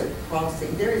 There is a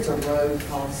crossing, there is a road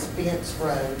called Spence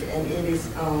Road, and it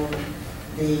is on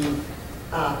the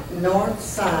north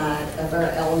side of our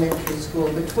elementary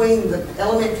school, between the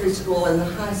elementary school and the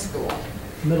high school.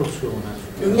 Middle school,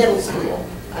 that's. Middle school,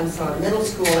 I'm sorry, middle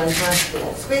school and high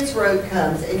school. Spence Road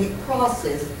comes and it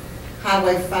crosses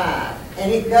Highway 5,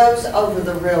 and it goes over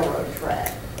the railroad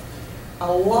track.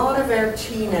 A lot of our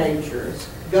teenagers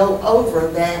go over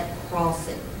that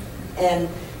crossing, and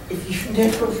if you've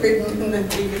never ridden in the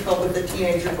vehicle with a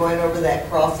teenager going over that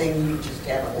crossing, you just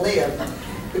haven't lived,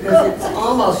 because it's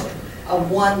almost a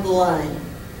one lane.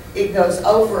 It goes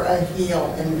over a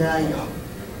hill and down.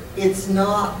 It's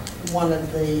not one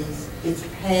of these, it's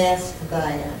past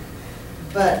that.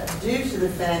 But due to the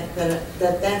fact that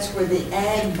that's where the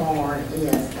ag barn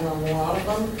is, and a lot of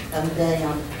them come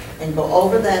down and go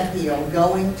over that hill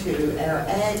going to our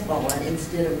ag barn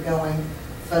instead of going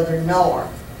further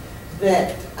north,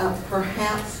 that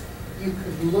perhaps you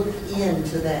could look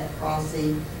into that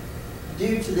crossing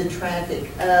due to the traffic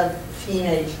of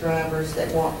teenage drivers that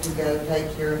want to go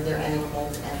take care of their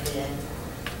animals at the ag barn.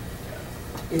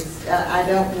 It's, I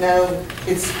don't know,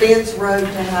 it's Spence Road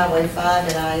to Highway 5,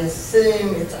 and I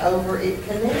assume it's over, it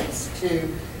connects to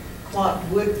what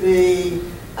would be,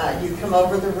 you come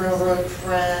over the railroad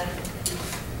track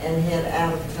and head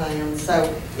out of town.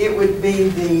 So it would be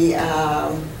the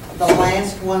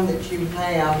last one that you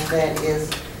have that is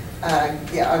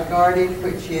guarded,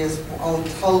 which is on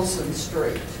Tolson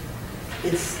Street.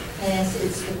 It's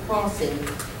the crossing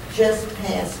just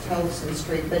past Tolson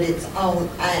Street, but it's on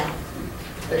out.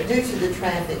 But due to the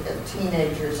traffic of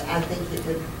teenagers, I think it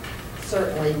would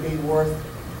certainly be worth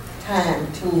time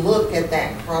to look at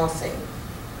that crossing.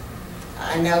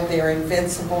 I know they're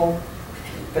invincible,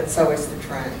 but so is the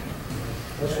train.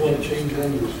 That's one change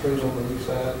into the street on the east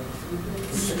side.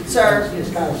 Sir?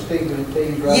 It's kind of steep and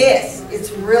it's right? Yes,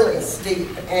 it's really steep,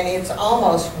 and it's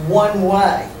almost one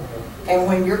way. And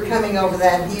when you're coming over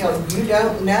that hill, you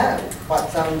don't know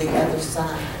what's on the other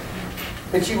side.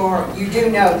 But you do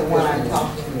know the one I'm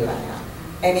talking about.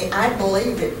 And I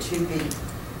believe it to be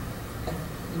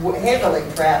heavily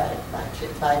traveled by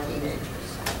teenagers.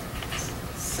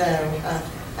 So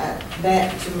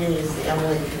that to me is the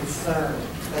only concern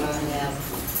that I have.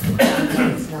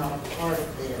 It's not a part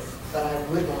of this, but I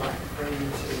would like for you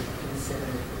to consider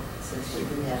it since we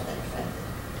do have that factor.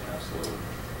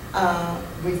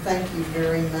 Absolutely. We thank you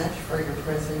very much for your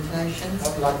presentations.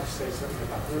 I'd like to say something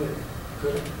about it.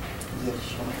 Good. Yes,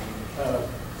 sure.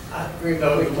 I agree,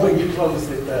 though, the way you close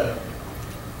it, the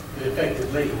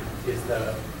effective lead is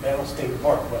the Alstyne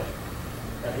Parkway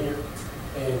right here.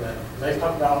 And they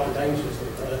talk about all the dangers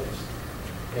of the others.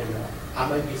 And I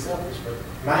may be selfish, but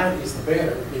mine is the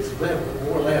better, it's level,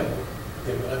 more level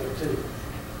than the other two.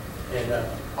 And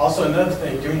also another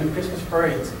thing, during the Christmas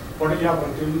parades, what are y'all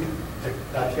going to do?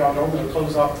 Like y'all normally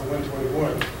close off to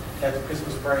 121 at the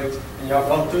Christmas parades, and y'all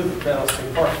go through the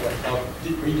Alstyne Parkway, y'all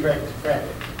redirect the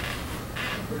traffic.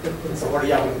 So what are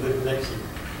y'all going to do next year?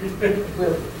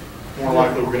 More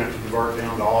likely, we're going to have to divert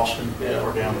down to Alstyne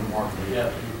or down to Martin.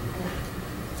 Yeah.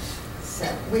 So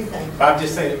we thank you. I'm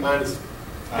just saying that mine is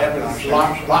a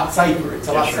lot safer. It's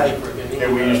a lot safer than any.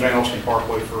 Yeah, we use Alstyne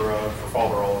Parkway for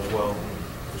Fatherall as well,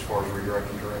 as far as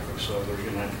redirecting traffic. So there's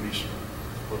going to have to be some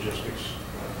logistics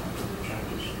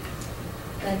changes.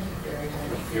 Thank you very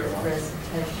much for your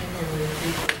presentation, and we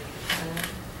appreciate your time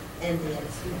and the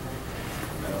explanation.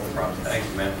 No problem. Thank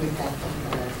you, ma'am. We thank you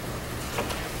for that.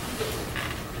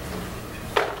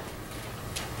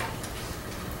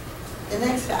 The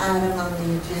next item on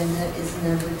the agenda is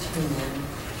number 10,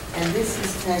 and this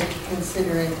is to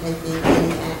consider and taking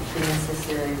any action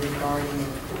necessary regarding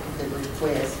the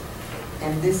request.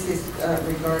 And this is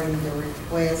regarding the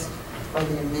request for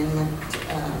the amendment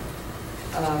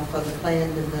for the plan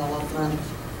development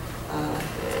to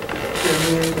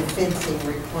amend the fencing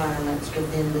requirements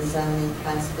within the zoning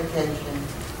classification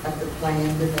of the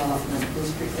plan development,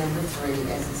 District Number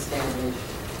 3, as established.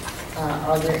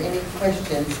 Are there any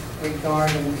questions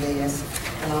regarding this?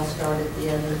 And I'll start at the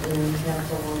other end,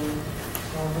 Councilwoman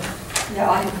Carter. No,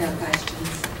 I have no questions.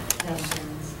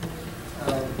 Councilman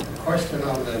Smith. Question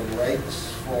on the rates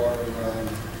for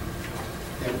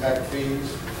impact fees.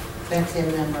 That's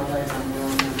in number 11, we're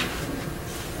on number 10.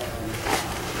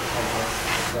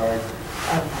 Sorry,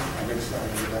 Okay. I've been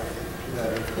starting to that.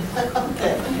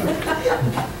 Okay.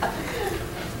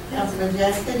 Councilman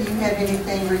Jessica, do you have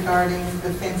anything regarding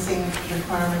the fencing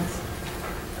requirements?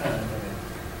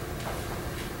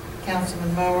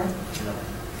 Councilman Moore? No.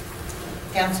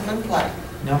 Councilman Platt?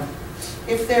 No.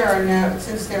 If there are no,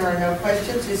 since there are no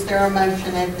questions, is there a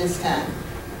motion at this time?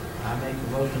 I make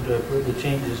a motion to approve the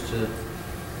changes to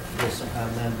this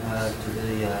amendment, to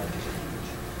the,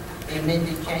 The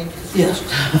amended changes? yes.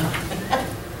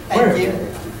 Thank you.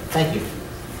 Thank you.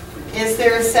 Is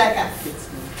there a second?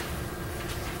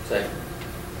 Second.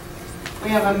 We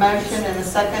have a motion and a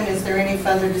second. Is there any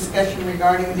further discussion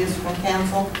regarding this from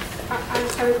council? I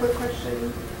just have a quick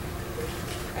question.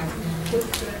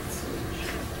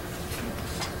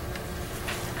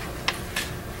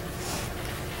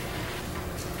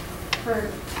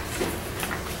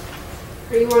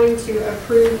 Are you wanting to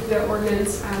approve the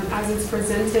ordinance as it's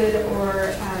presented,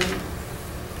 or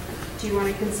do you want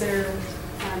to consider,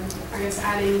 I guess,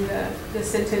 adding the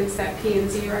sentence that P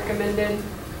and Z recommended?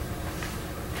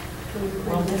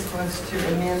 Well, this was to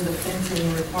amend the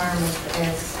fencing requirements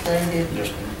as stated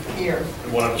Just here.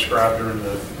 what I described during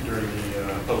the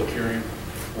public hearing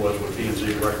was what P and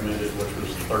Z recommended, which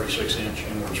was the 36-inch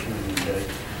inward swinging gate.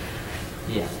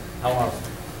 Yeah, I want,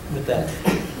 with that.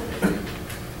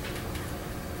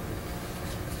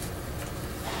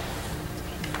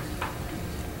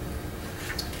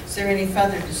 Is there any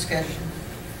further discussion?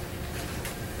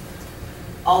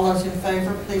 All those in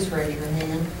favor, please raise your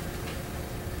hand.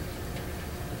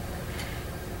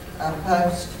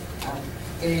 Opposed?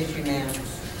 It is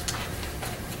unanimous.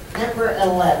 Number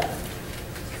 11,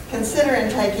 consider and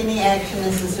take any action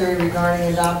necessary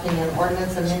regarding adopting an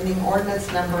ordinance amending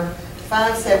ordinance number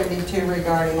 572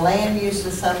 regarding land use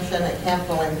assumption, a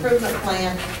capital improvement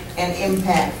plan, and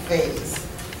impact fees.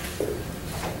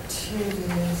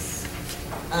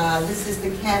 This is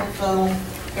the Capital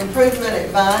Improvement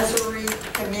Advisory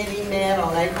Committee met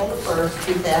on April the 1st,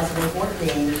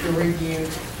 2014 to review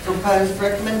proposed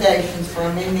recommendations for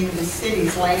amending the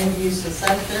city's land use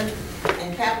assumption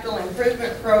and capital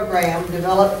improvement program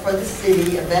developed for the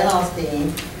city of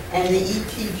Alstyne and the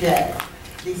ETJ.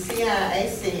 The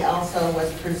CIAC also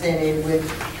was presented with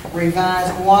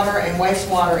revised water and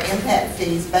wastewater impact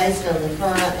fees based on the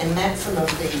current and maximum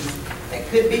fees that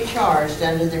could be charged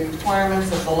under the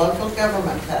requirements of the local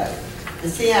government code. The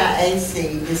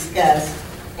CIAC discussed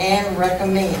and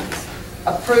recommends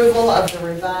approval of the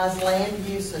revised land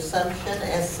use assumption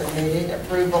as submitted,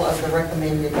 approval of the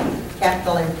recommended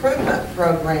capital improvement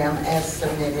program as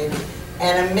submitted,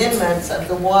 and amendments of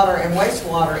the water and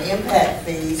wastewater impact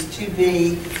fees to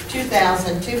be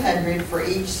 $2,200 for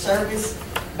each service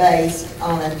based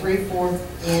on a 3/4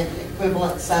 inch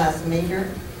equivalent size meter,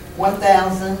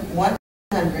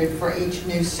 $1,100 for each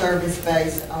new service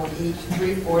based on each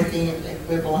 3/4 inch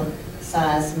equivalent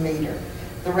size meter.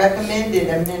 The recommended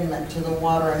amendment to the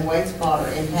water and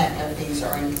wastewater impact fees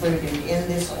are included in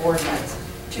this ordinance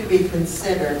to be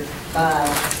considered by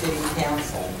the City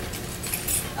Council.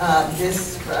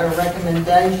 This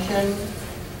recommendation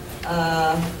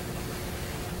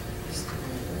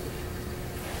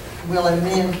will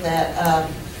amend that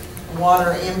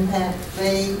water impact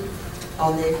fee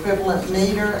on the equivalent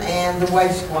meter and the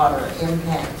wastewater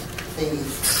impact fee.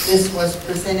 This was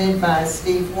presented by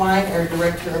Steve White, our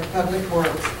Director of Public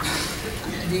Works.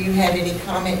 Do you have any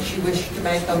comments you wish to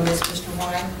make on this, Mr.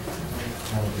 White?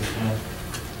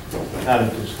 Not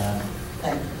at this time.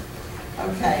 Thank you.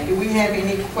 Okay, do we have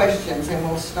any questions? And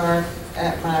we'll start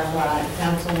at my right.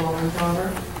 Councilwoman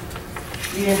Carter,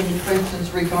 do you have any questions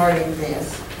regarding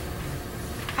this?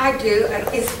 I do.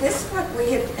 Is this what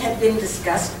we had been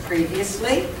discussed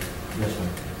previously? Yes, ma'am.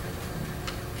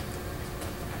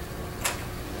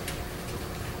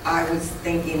 I was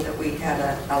thinking that we had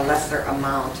a lesser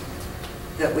amount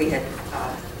that we had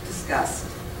discussed.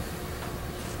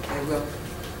 Okay, we'll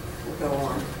go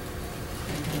on.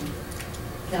 Okay.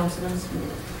 Councilman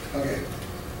Smith. Okay.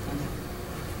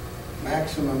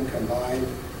 Maximum combined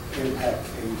impact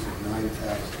fees of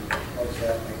 $9,000. What does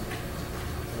that mean?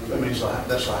 That means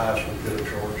that's the highest we could have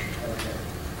charged. Okay.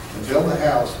 To build a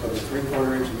house with a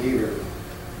 3/4 inch meter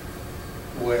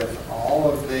with all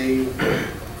of the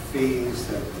fees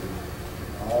and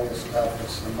all the stuff that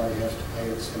somebody has to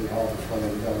pay at City Hall before they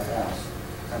build a house,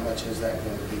 how much is that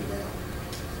going to be now?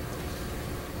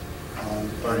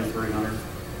 3,300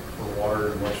 for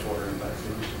water and wastewater impact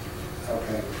fees.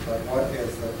 Okay, but what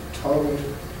is the total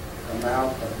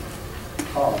amount of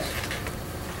cost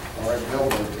for a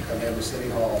builder to come into City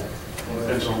Hall? Well, it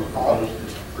depends on the proposed,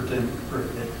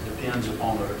 it depends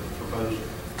upon the proposed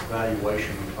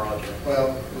valuation of the project.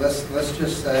 Well, let's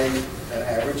just say an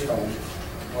average home.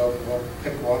 We'll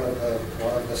pick one of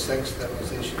the 6 that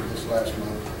was issued this last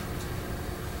month.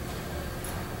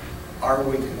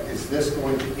 Is this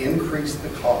going to increase the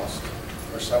cost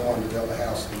for someone to build a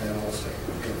house in Alstyne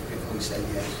if we say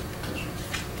yes?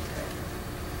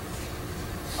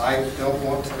 I don't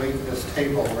want to leave this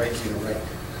table raising a rate.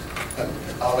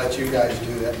 I'll let you guys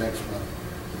do that next month.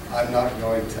 I'm not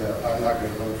going to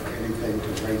vote for anything to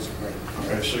raise the rate.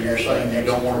 Okay, so you're saying you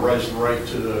don't want to raise the rate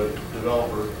to the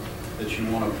developer, that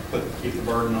you want to keep the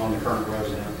burden on the current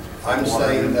resident? I'm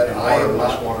saying that I am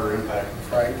not, wastewater impact.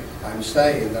 Frank, I'm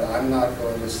saying that I'm not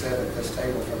going to sit at this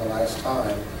table for the last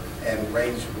time and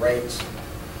raise rates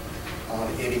on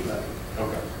anybody.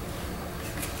 Okay.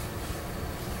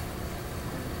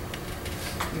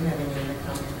 You have any other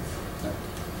comments? No.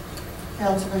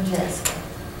 Councilman Jessica?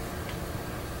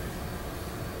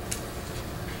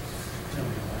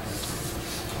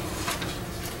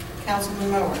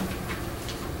 Councilman Moore?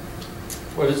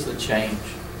 What is the change?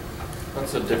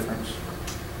 What's the difference?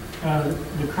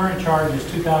 The current charge is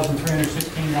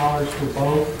 $2,316 for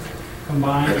both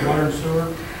combined water and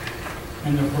sewer,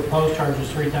 and the proposed charge is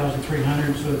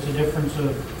 $3,300, so it's a difference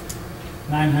of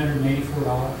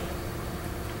 $984.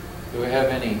 Do we have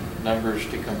any numbers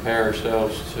to compare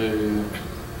ourselves to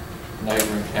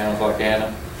neighboring towns like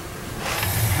Anna?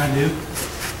 I do.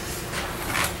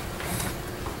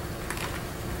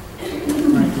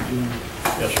 Thank you, Gene.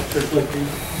 Yes, sir. Just like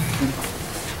these.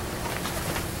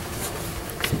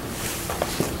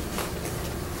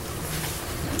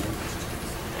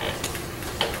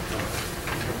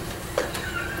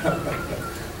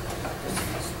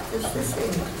 Does this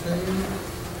include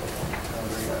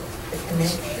the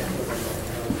connection?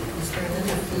 Is there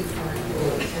another fee for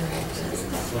the connection?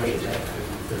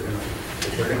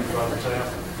 If they're going to provide the tap,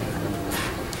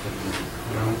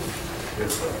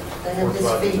 They have this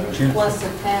fee plus a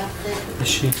tap fee? The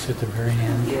sheet's at the very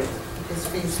end. This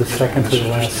fee's It's the second to the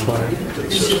last slide.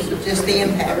 This is just the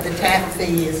impact. The tap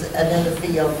fee is another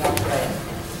fee on top of that.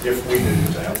 if we do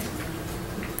the tap.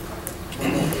 We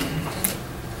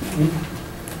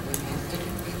have to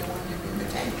be the one to do the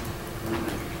tap.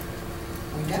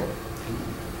 We don't?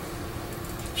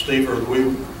 Steve, are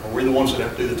we the ones that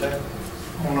have to do the tap?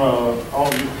 On all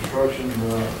new construction,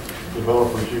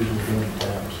 developers usually doing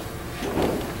taps.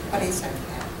 What is that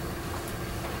tap?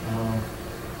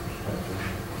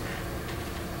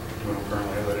 We don't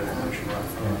currently have that information right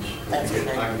from us. That's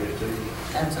okay. I can get it to you.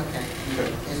 That's okay.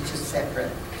 Okay. It's just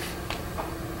separate.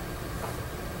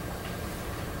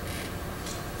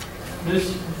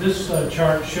 This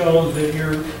chart shows that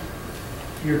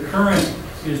your current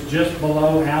is just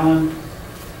below Allen,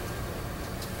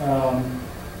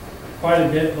 quite a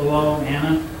bit below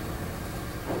Anna.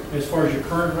 As far as your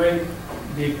current rate,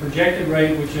 the projected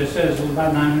rate, which I said is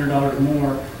about $900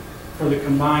 more for the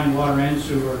combined water and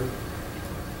sewer,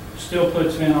 still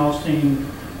puts Van Alstyne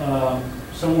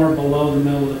somewhere below the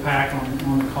middle of the pack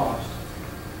on the cost.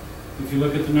 If you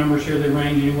look at the numbers here, they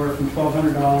range anywhere from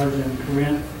 $1,200 in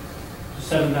Corinth to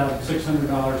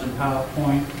 $7,600 in Pilot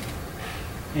Point.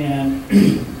 And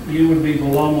you would be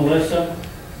below Melissa,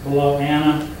 below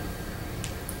Anna.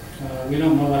 We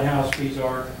don't know what house fees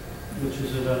are, which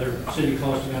is another city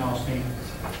close to Van Alstyne.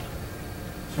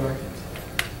 Sorry.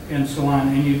 And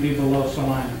Salina, and you'd be below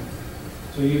Salina.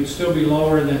 So you'd still be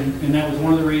lower than, and that was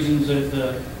one of the reasons that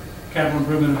the Capital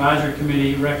Improvement Advisory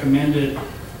Committee recommended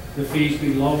the fees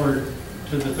be lowered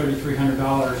to the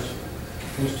 $3,300,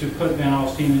 was to put Van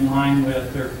Alstyne in line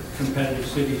with their competitive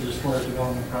cities as far as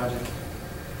development projects.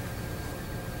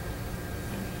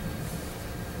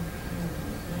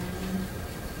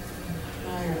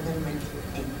 Higher than my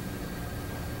fee.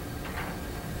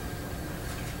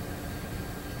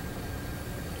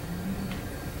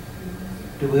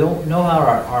 Do we know how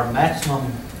our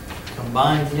maximum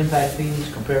combined impact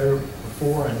fees compare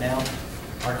before and now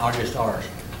are just ours?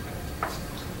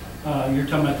 You're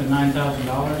talking about the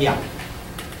 $9,000? Yeah.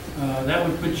 That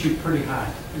would put you pretty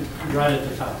high, right at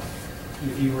the top,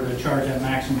 if you were to charge that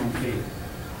maximum fee.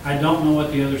 I don't know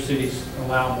what the other city's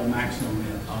allowable maximum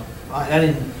is. I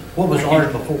didn't, what was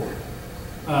ours before?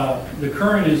 The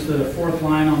current is the fourth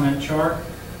line on that chart.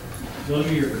 Those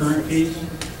are your current fees.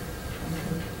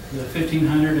 The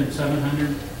 $1,500 and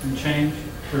 $700 and change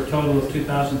for a total of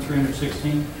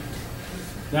 $2,316.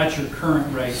 That's your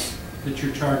current rate that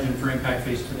you're charging for impact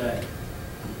fees today.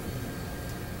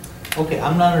 Okay,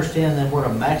 I'm not understanding then what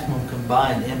our maximum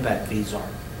combined impact fees are.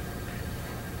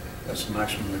 That's the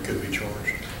maximum that could be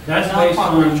charged. That's Not based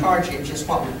what we're on, charging, just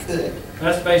what we could.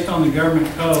 that's based on the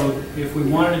government code. If we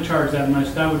wanted to charge that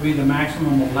much, that would be the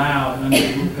maximum allowed under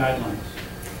the group guidelines.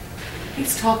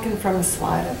 He's talking from a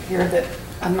slide up here that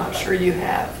I'm not sure you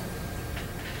have.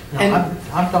 No, And-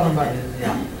 I'm talking about,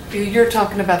 yeah. You're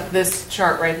talking about this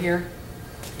chart right here?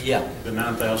 Yeah. The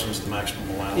 9,000 is the maximum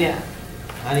allowed. Yeah.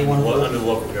 Anyone? Under the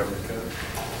local government code.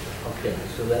 Okay,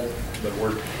 so that, But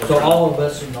we're so all of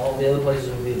us and all the other places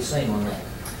would be the same on that.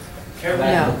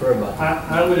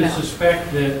 I would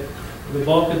suspect that the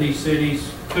bulk of these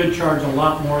cities could charge a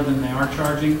lot more than they are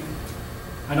charging.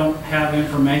 I don't have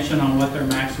information on what their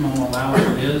maximum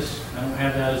allowable is. I don't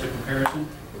have that as a comparison.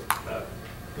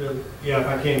 Yeah, if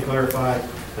I can clarify,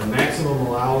 the maximum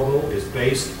allowable is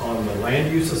based on the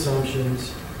land use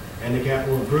assumptions and the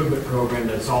capital improvement program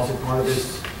that's also part of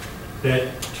this,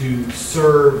 that to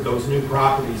serve those new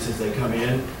properties as they come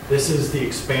in. This is the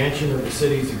expansion of the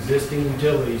city's existing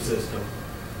utility system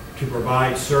to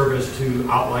provide service to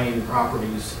outlying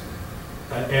properties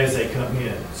as they come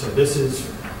in. So this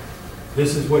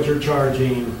is what you're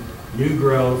charging new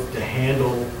growth to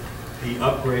handle the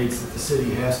upgrades that the city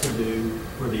has to do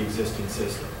for the existing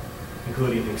system,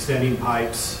 including extending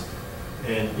pipes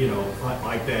and, you know,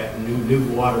 like that, new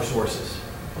water sources.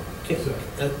 Okay.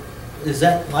 Is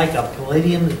that like a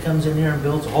Palladium that comes in here and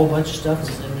builds a whole bunch of stuff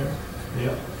that's in there?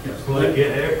 Yeah. But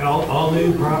yeah, all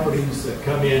new properties that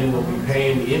come in will be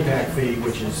paying the impact fee,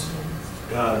 which is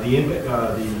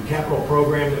the capital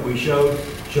program that we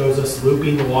shows us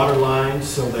looping the water lines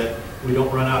so that we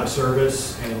don't run out of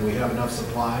service and we have enough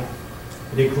supply.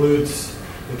 It includes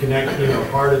the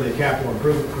part of the capital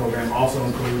improvement program also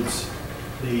includes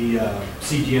the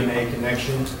CGMA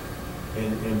connection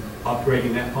and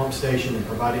upgrading that pump station and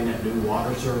providing that new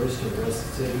water service to the rest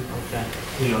of the city. Okay.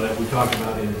 You know, that we talked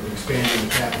about in expanding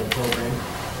the capital program.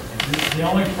 The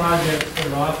only projects that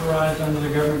are authorized under the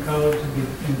government code to be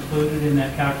included in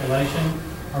that calculation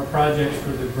are projects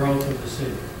for the growth of the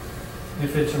city.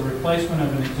 If it's a replacement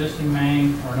of an existing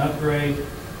main or an upgrade,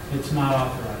 it's not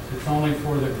authorized. It's only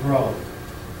for the growth.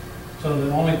 So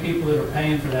the only people that are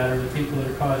paying for that are the people that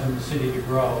are causing the city to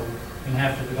grow and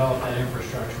have to develop that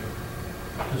infrastructure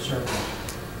to serve them.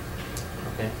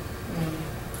 Okay.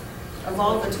 Of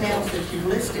all the towns that you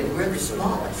listed, we're the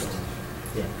smallest.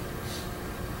 Yeah.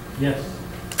 Yes.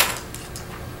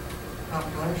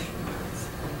 Population-wise.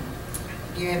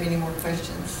 Do you have any more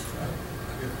questions? I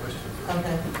have a question.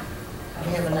 Okay.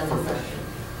 We have another question.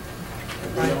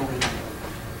 We already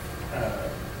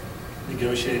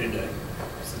negotiated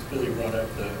since Billy brought up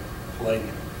the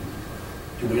Palladium.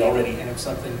 Do we already have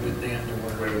something with them to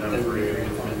where We haven't done they a were free agreeing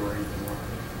agent upon? or anything like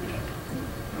that. We don't.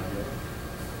 Not yet.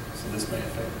 So this may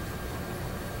affect,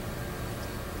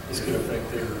 this could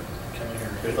affect their coming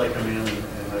here. If they come in and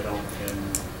they don't, and,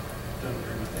 Don't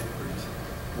agree with the increase.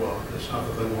 well, it's not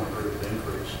that they want to agree with the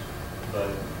increase, but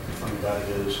the thing about it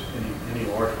is, any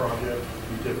large project,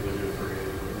 you typically do a free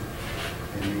agent.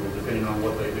 And you will, depending on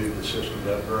what they do to the system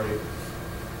to upgrade,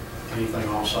 anything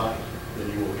off-site, then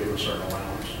you will give a certain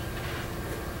allowance.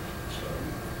 So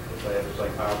if they have to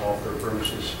take pipe off their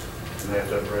premises, and they have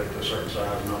to upgrade it to a certain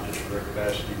size, not just for their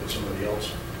capacity, but somebody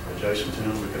else adjacent to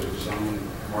them because it's zone,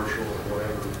 commercial, or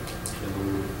whatever, then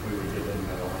we would give them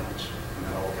that allowance. And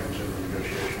that all comes in the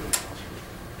negotiation.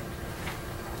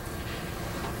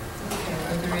 Okay,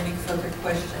 are there any further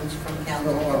questions from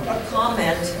council? Well, A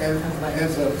comment? As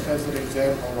an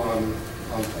example on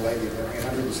Palladium, there'll be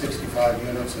 165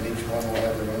 units and each one will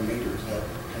have their own meters.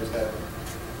 Is that?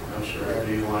 No, sir, it'd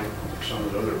be like some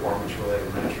of the other apartments where they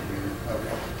have a master meter.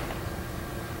 Okay.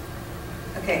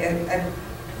 Okay, a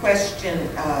question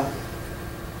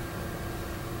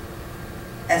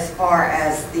as far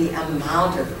as the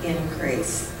amount of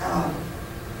increase.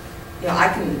 You know, I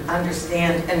can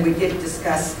understand, and we did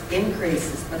discuss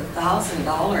increases, but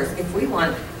 $1,000, if we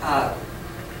want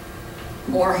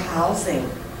more housing,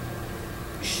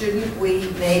 shouldn't we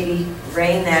maybe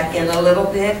rein that in a little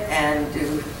bit and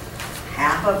do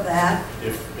half of that?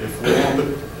 If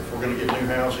we're going to get new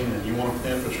housing and you want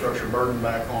the infrastructure burden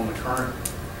back on the current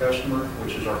customer,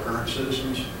 which is our current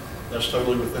citizens, that's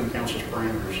totally within council's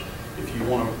parameters. If you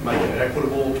want to make it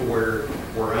equitable to where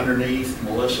we're underneath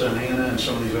Melissa and Anna and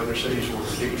some of these other cities we're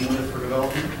competing with for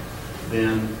development,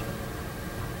 then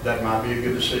that might be a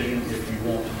good decision. If you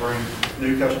want to bring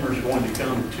new customers going to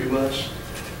come to us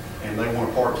and they want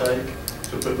to partake,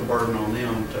 to put the burden on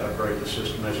them to upgrade the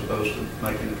system as opposed to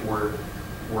making it to where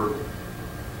we're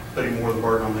putting more of the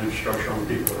burden on the infrastructure on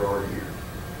the people that are already here.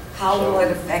 How will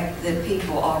it affect the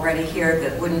people already here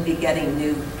that wouldn't be getting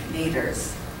new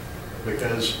meters?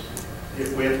 Because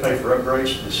if we have to pay for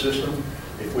upgrades to the system,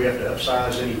 if we have to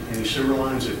upsize any sewer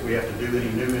lines, if we have to do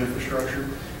any new infrastructure,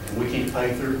 and we can't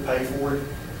pay for it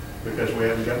because we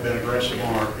haven't been aggressive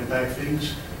on our impact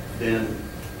fees, then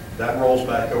that rolls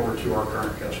back over to our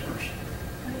current customers.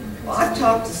 Well, I've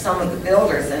talked to some of the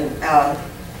builders, and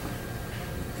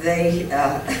they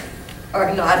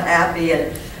are not happy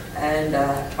and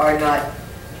are not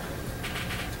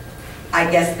I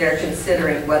guess they're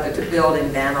considering whether to build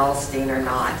in Van Alstyne or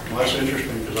not. Well, that's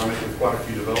interesting, because I met with quite a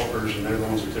few developers, and they're the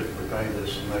ones that typically pay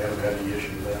this, and they haven't had any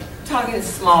issue with that. Talking to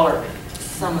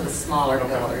some of the smaller Okay.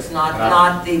 builders, not the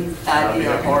I'd be D.R.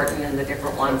 happy. Horton and the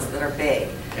different ones that are big.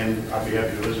 And I'd be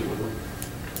happy to visit with them.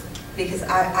 Because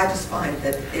I just find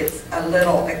that it's a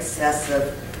little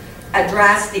excessive, a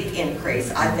drastic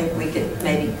increase. I think we could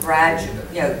maybe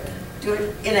do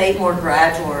it in a more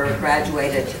gradual or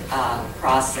graduated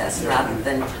process rather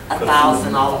than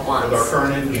 1,000 all at once. With our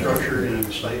current infrastructure in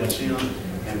the state it's in,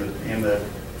 and the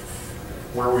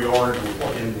where we are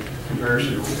in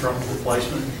comparison to truck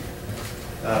replacement,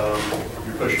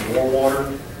 you're pushing more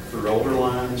water through older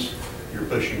lines, you're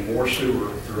pushing more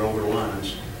sewer through older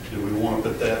lines. Do we want to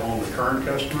put that on the current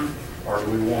customer, or do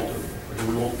we want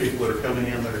people that are coming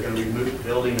in that are going to be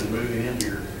building and moving in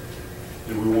here?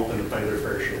 Do we want them to pay their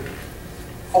fair share?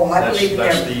 Oh, I believe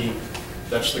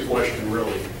that's the question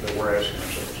really that we're asking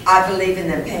ourselves. I believe in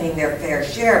them paying their fair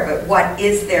share, but what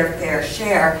is their fair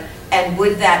share? And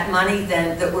would that money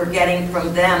then that we're getting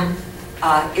from them,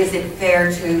 is it fair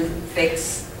to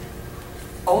fix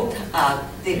the old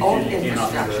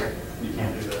infrastructure? You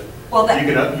can't do that. Well,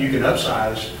 you can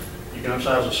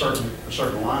upsize a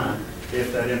certain line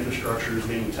if that infrastructure is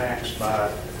being taxed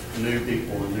by new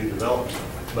people and new development.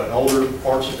 But older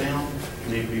parts of town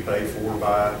need to be paid for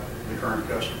by the current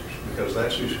customers, because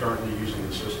that's who's currently using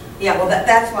the system. Yeah, well,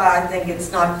 that's why I think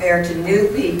it's not fair to new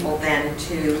people then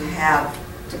to have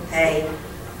to pay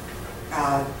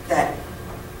that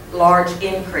large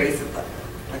increase of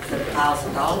like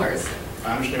 $1,000.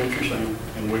 I understand what you're saying,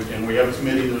 and we have a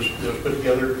committee that's put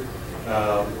together.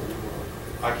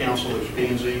 I counsel it's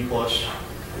P&Z plus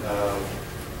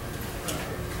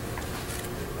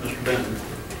Mr. Benton,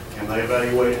 and they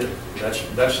evaluated it.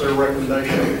 That's their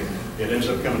recommendation. It ends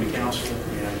up coming to council,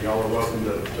 and y'all are welcome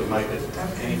to make it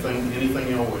anything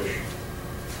y'all wish.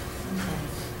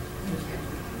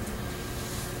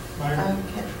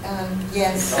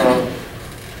 Yes.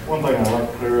 One thing I'd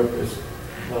like to clear up is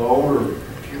the older,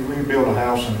 if you rebuild a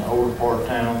house in the older part of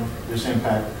town, this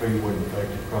impact fee wouldn't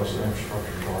affect it because the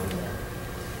infrastructure is already there.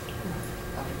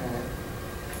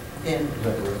 Then Is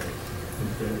that correct?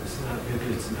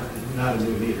 It's not a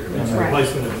new meter. It's That's a right.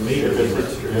 replacement of a meter.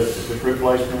 If it's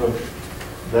replacement of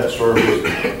that service,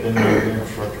 then the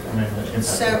infrastructure, the impact.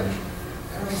 So,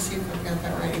 let me see if I've got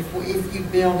that right. If you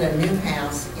build a new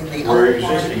house in the Where old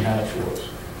part, existing house was,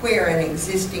 where an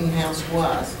existing house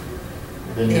was,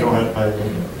 then you don't have to pay the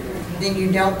impact. then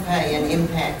you don't pay an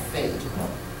impact fee. If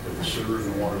the sewer and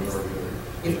the water is already there.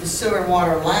 If the sewer and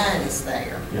water line is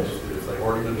there. Yes. If they've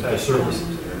already been The taxed, service.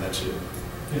 then that's it.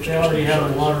 If they already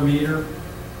have a water meter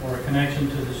or a connection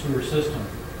to the sewer system,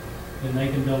 then they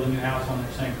can build a new house on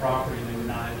that same property, and they would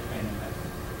not have to pay an impact.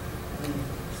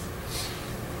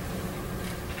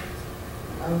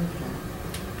 Okay.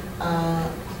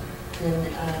 Then,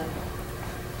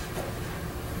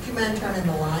 would you mind turning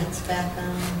the lights back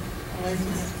on,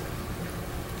 Alexis?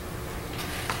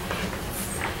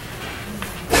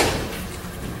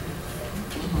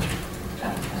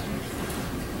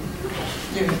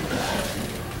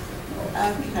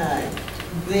 Okay,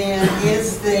 then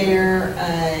is there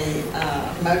a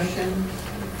motion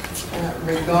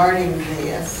regarding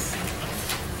this,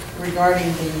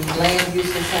 regarding the land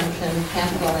use assumption,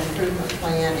 capital improvement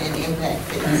plan, and impact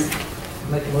fees?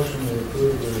 Make a motion to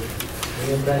approve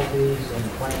the impact fees and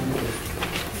plan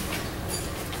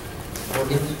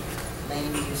ordinance.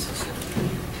 Land use assumption,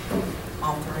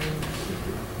 all three.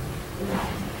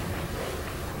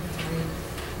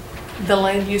 The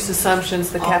land use assumptions,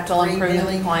 the All capital three, improvement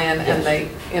Billy? plan, and the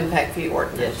impact fee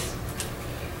ordinance.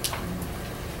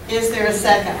 Yes. Is there a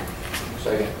second?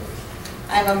 Second.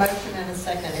 I have a motion and a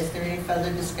second. Is there any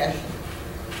further discussion?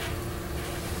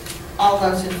 All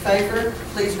those in favor,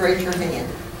 please raise your hand.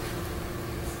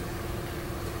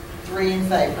 3 in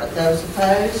favor. Those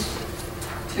opposed?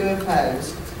 2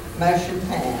 opposed. Motion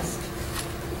passed.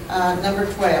 Number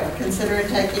 12, consider and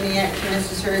take any action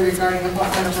necessary regarding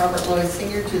appointment of Robert Lloyd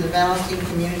Sr. to the Alstyne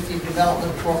Community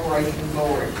Development Corporation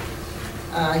Board.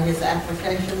 His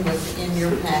application was in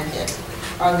your packet.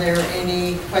 Are there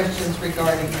any questions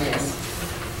regarding this?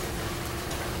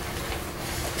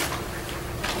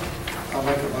 I'll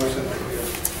make a motion that we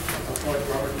appoint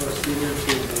Robert Bush Sr. to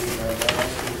the Alstyne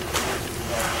Community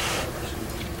Development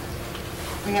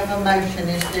Corporation. We have a motion.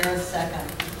 Is there a second?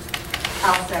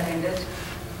 I'll second it.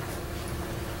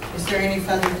 Is there any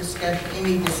further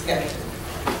discussion,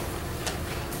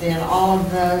 Then all of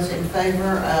those in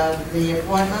favor of the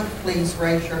appointment, please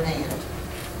raise your hand.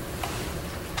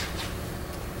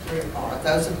 3 or 4.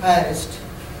 Those opposed?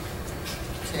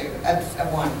 2.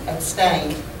 1.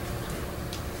 Abstained?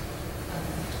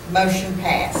 Motion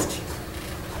passed.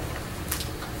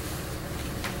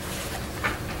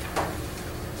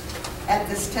 At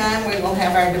this time, we will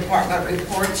have our department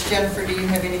reports. Jennifer, do you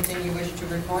have anything you wish to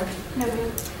report? No,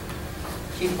 ma'am.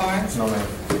 Chief Barnes? No, ma'am.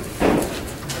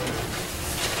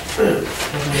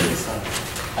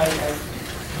 Okay.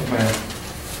 No, ma'am.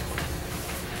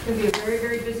 It's going to be a very,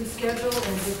 very busy schedule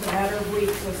in just a matter of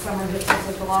weeks with summer visits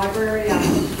at the library. I'm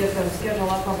going to get the schedule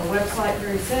up on the website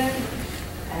very soon.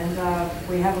 And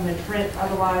we have them in print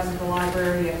otherwise at the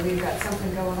library, and we've got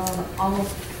something going on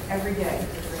almost every day.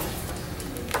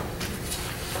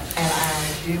 And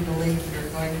I do believe you're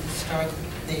going to start,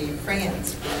 the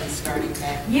Friends will be starting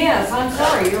back. Yes, I'm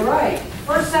sorry, you're right.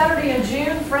 First Saturday in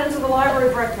June, Friends of the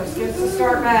Library Breakfast gets to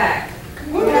start back.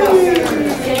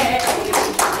 Yeah.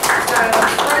 So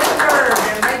spread the word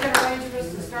and making arrangements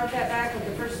to start that back with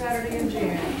the first Saturday in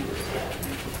June.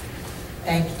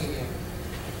 Thank you.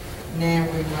 Now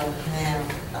we will have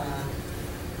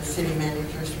the city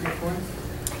manager's report.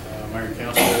 Mayor and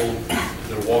council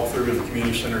did a walkthrough in the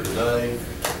community center today.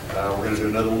 We're going to do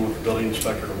another one with the building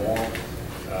inspector tomorrow.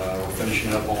 We're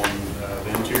finishing up on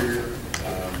the interior.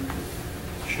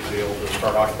 Should be able to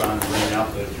start occupying and renting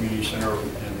out the community center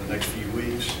in the next few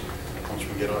weeks once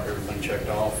we get everything checked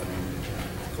off and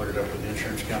cleared up with the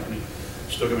insurance company.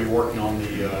 Still going to be working on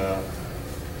the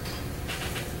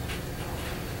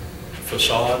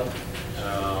facade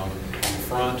on the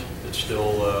front. It's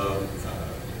still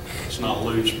it's not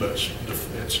loose, but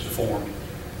it's deformed,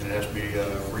 and it has to be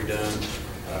redone.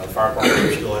 The fire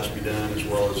department still has to be done, as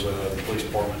well as the police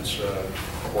department's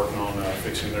working on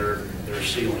fixing their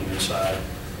ceiling inside.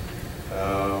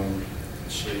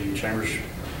 Let's see, Chambers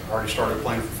already started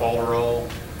planning for fall roll.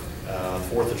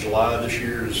 4th of July this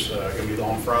year is going to be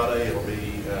on Friday. It'll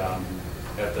be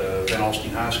at the Van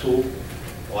Alstyne High School,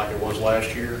 like it was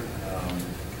last year.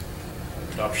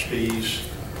 Dr. Spees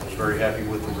was very happy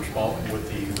with the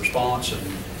response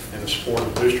and the support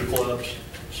of the booster clubs.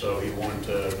 So he wanted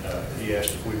to. He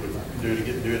asked if we would do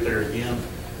it there again,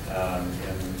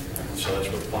 and so that's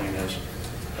what the plan is.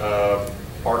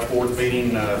 Parks Board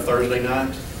meeting Thursday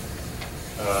night.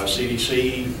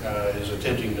 CDC is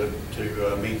attempting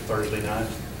to meet Thursday night,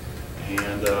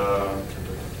 and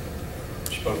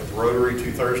spoke at the Rotary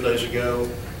 2 Thursdays ago,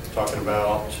 talking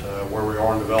about where we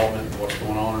are in development and what's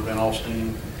going on in Van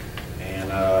Alstyne.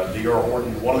 And D.R.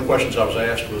 Horton, one of the questions I was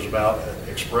asked was about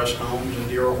express homes in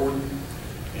D.R. Horton.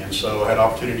 And so I had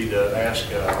opportunity to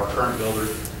ask our current builder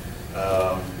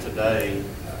today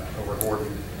over at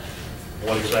Horton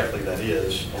what exactly that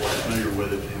is. I wasn't familiar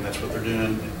with it, and that's what they're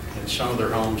doing in some of their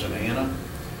homes in Anna.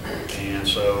 And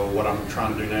so what I'm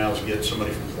trying to do now is get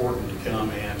somebody from Horton to come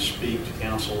and speak to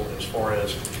council as far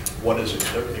as what does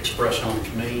express homes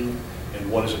mean and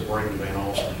what does it bring to Van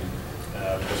Alstyne.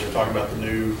 Because they're talking about the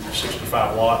new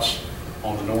 65 lots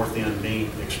on the north end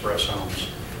being express homes.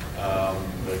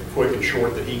 The quick and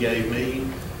short that he gave me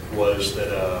was that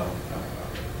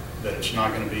that it's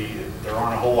not going to be, there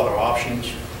aren't a whole lot of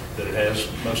options, that it has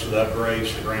most of the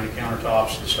upgrades, the granite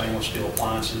countertops, the stainless steel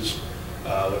appliances,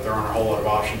 that there aren't a whole lot of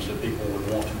options that people would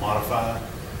want to modify.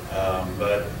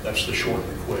 But that's the short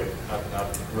and quick.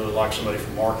 I'd really like somebody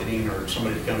from marketing or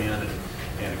somebody to come in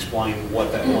and explain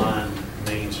what that line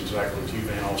means exactly to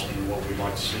Van Alstyne, what we'd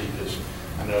like to see, because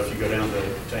I know if you go down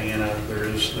to Anna, there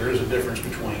is a difference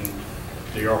between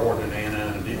D.R. Horton and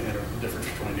Anna, and a difference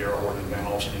between D.R. Horton and Van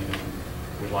Alstyne, and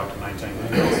we'd like to maintain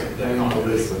that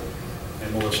continuity.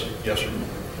 And Melissa, yes, sir.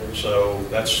 So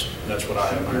that's what I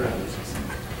have there.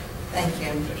 Thank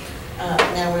you.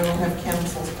 Now we will have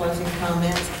council's closing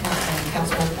comments.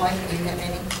 Councilman Flake, do you have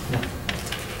any? No.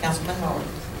 Councilman Howard.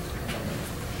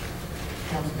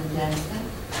 Councilman Jackson.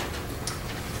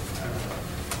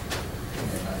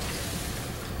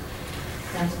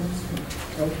 Councilman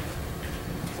Smith. Nope.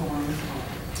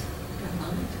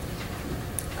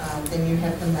 Then you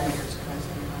have the mayor's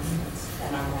closing comments,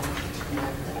 and I want you to know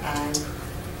that I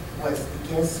was the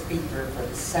guest speaker for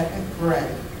the 2nd grade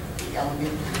at the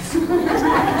elementary school.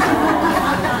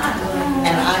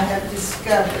 And I have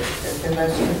discovered that the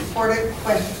most important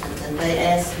question that they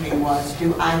asked me was,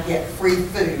 do I get free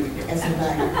food as a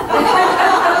mayor?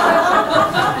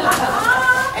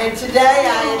 And today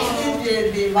I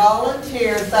attended the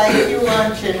volunteer thank you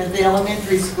luncheon at the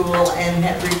elementary school and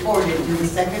have reported to the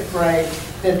 2nd grade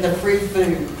that the free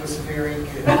food was very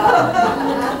good.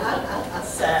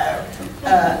 So,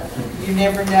 you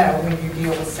never know when you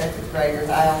deal with 2nd graders.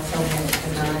 I also went to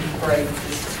 9th grade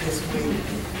this week.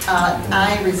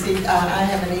 I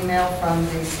have an email from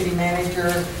the city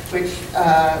manager which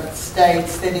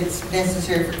states that it's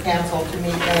necessary for council to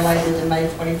meet no later than May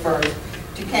 21st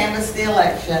to canvass the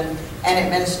election and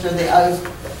administer the oath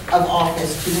of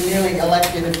office to the newly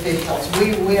elected officials.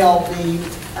 We will be,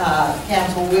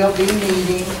 council will be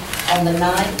meeting on the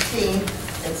 19th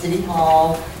at City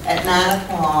Hall at 9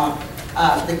 o'clock.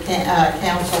 The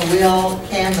council will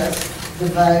canvass the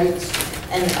votes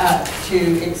and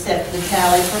to accept the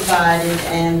tally provided,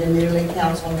 and the newly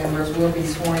council members will be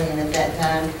sworn in at that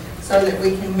time so that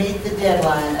we can meet the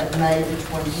deadline of May the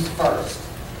 21st.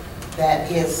 That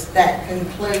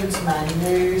concludes my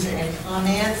news and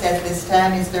comments. At this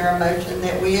time, is there a motion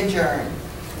that we adjourn?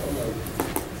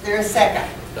 Is there a second?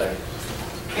 Second.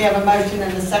 We have a motion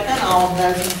and a second. All of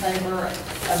those in favor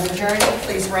of adjourning,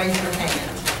 please raise your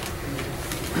hand.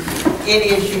 It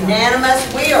is unanimous.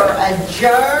 We are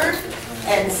adjourned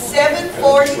at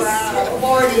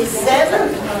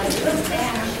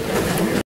 7:47.